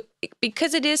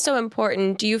 because it is so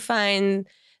important, do you find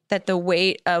that the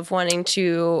weight of wanting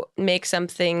to make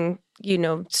something,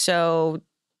 so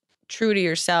true to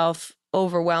yourself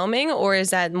overwhelming, or is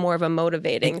that more of a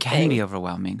motivating It can thing? be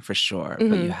overwhelming for sure,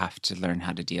 but you have to learn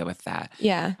how to deal with that.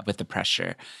 Yeah. With the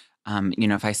pressure.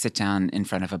 If I sit down in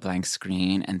front of a blank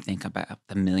screen and think about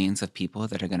the millions of people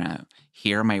that are going to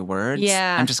hear my words,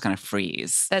 Yeah. I'm just going to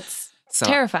freeze. That's So,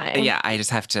 terrifying. Yeah, I just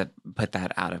have to put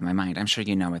that out of my mind. I'm sure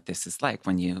you know what this is like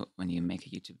when you make a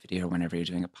YouTube video or whenever you're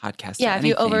doing a podcast. Yeah, or if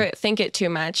you anything. overthink it too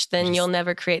much, then you'll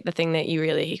never create the thing that you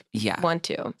really want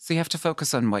to. So you have to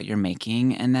focus on what you're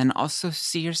making and then also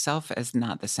see yourself as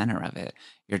not the center of it.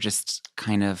 You're just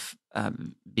kind of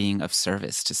being of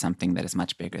service to something that is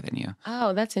much bigger than you.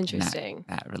 Oh, that's And interesting.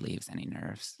 that relieves any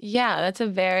nerves. Yeah, that's a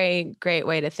very great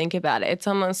way to think about it. It's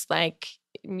almost like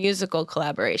musical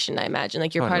collaboration, I imagine.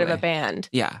 Like you're part of a Totally. band.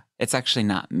 Yeah, it's actually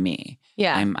not me.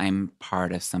 Yeah. I'm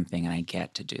part of something and I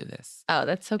get to do this. Oh,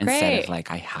 that's so Instead great. of like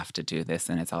I have to do this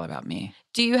and it's all about me.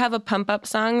 Do you have a pump up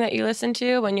song that you listen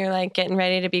to when you're like getting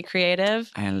ready to be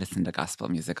creative? I listen to gospel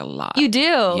music a lot. You do?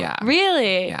 Yeah.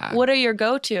 Really? Yeah. What are your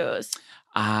go-tos?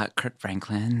 Kirk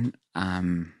Franklin.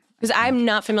 Because I'm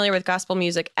not familiar with gospel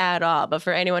music at all, but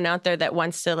for anyone out there that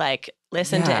wants to like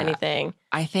listen to Yeah. anything.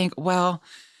 I think,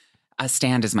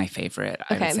 Stand is my favorite.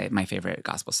 I Okay. would say my favorite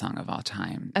gospel song of all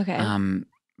time. Okay.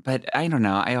 But I don't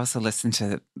know. I also listen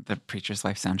to the Preacher's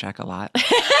Wife soundtrack a lot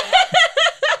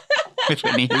with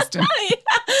Whitney Houston.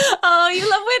 Oh, you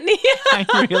love Whitney.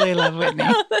 I really love Whitney.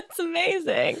 Oh, that's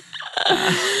amazing.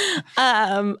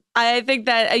 I think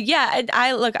that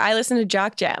I listen to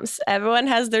jock jams. Everyone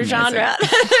has their Amazing. genre.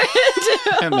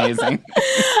 Amazing.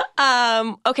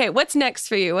 Okay, what's next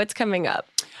for you? What's coming up?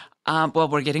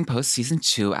 We're getting post season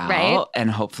 2 out, Right. and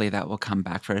hopefully that will come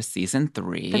back for a season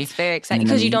 3. That's very exciting in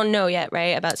the because you mean- don't know yet,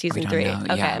 right, about We season don't 3. know,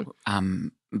 Okay. yeah.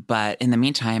 But in the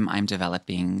meantime, I'm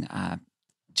developing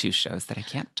 2 shows that I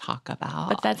can't talk about.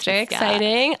 But that's very just yet.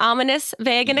 exciting. Ominous,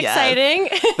 vague, and Yes. exciting.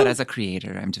 But as a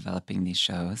creator, I'm developing these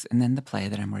shows, and then the play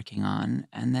that I'm working on,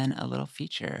 and then a little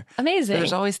feature. So Amazing.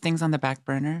 there's always things on the back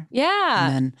burner. Yeah.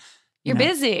 And then You're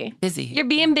busy. Busy. You're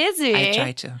being busy. I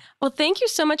try to. Well, thank you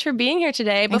so much for being here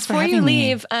today. Thanks for Before you having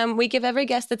me. leave, we give every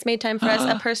guest that's made time for us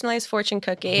a personalized fortune Oh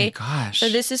my cookie. gosh. So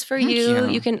this is for Thank you. you.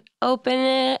 You can open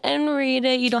it and read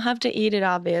it. You don't have to eat it,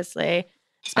 obviously.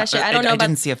 Especially, I don't know I about.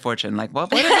 didn't see a fortune. Like,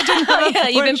 what if I didn't have Oh, a yeah,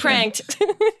 you've been fortune?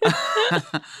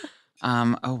 pranked.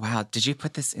 Oh, wow. Did you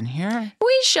put this in here?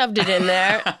 We shoved it in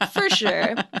there for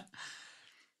sure.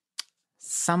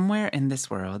 Somewhere in this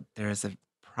world, there is a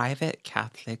private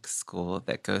Catholic school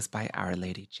that goes by Our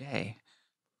Lady J.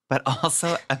 but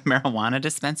also a marijuana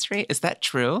dispensary. Is that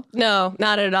true? No,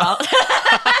 not at all.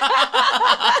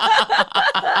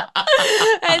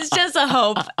 It's just a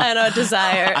hope and a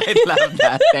desire. I love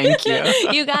that. Thank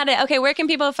you. You got it. Okay, where can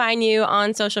people find you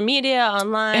on social media,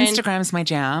 online? Instagram's my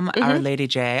jam, Our Lady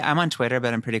J. I'm on Twitter,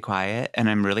 but I'm pretty quiet, and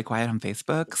I'm really quiet on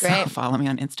Facebook. Great. So follow me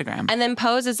on Instagram. And then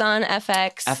Pose is on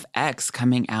FX. FX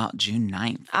coming out June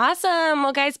 9th. Awesome.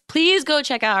 Well, guys, please go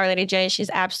check out Our Lady J. She's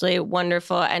absolutely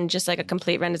wonderful and just like a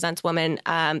complete Renaissance woman.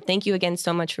 Thank you again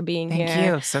so much for being here. Thank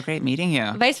you. So great meeting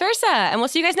you. Vice versa. And we'll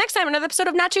see you guys next time. Another episode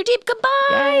of Not Too Deep. Goodbye.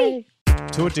 Yay.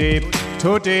 Too deep,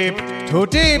 too deep, too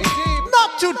deep,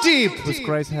 not too deep with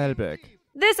Grace Helbig.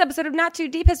 This episode of Not Too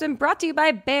Deep has been brought to you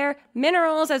by Bare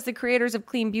Minerals. As the creators of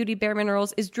Clean Beauty, Bare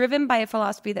Minerals is driven by a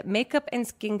philosophy that makeup and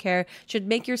skincare should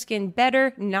make your skin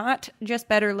better, not just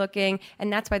better looking.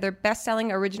 And that's why their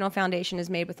best-selling original foundation is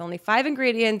made with only 5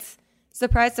 ingredients.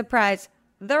 Surprise, surprise,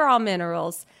 they're all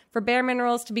minerals. For Bare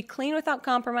Minerals, to be clean without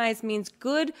compromise means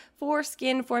good for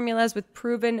skin formulas with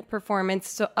proven performance.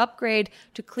 So upgrade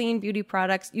to clean beauty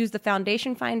products. Use the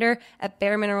foundation finder at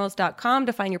bareminerals.com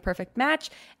to find your perfect match.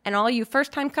 And all you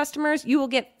first-time customers, you will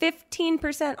get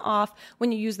 15% off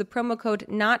when you use the promo code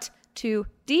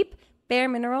NOT2DEEP. Bare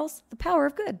Minerals, the power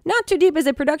of good. Not Too Deep is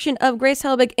a production of Grace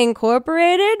Helbig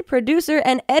Incorporated, producer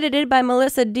and edited by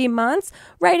Melissa D. Montz,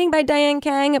 writing by Diane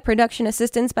Kang, production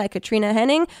assistance by Katrina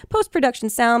Henning, post-production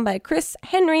sound by Chris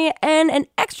Henry, and an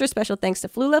extra special thanks to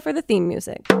Flula for the theme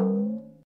music.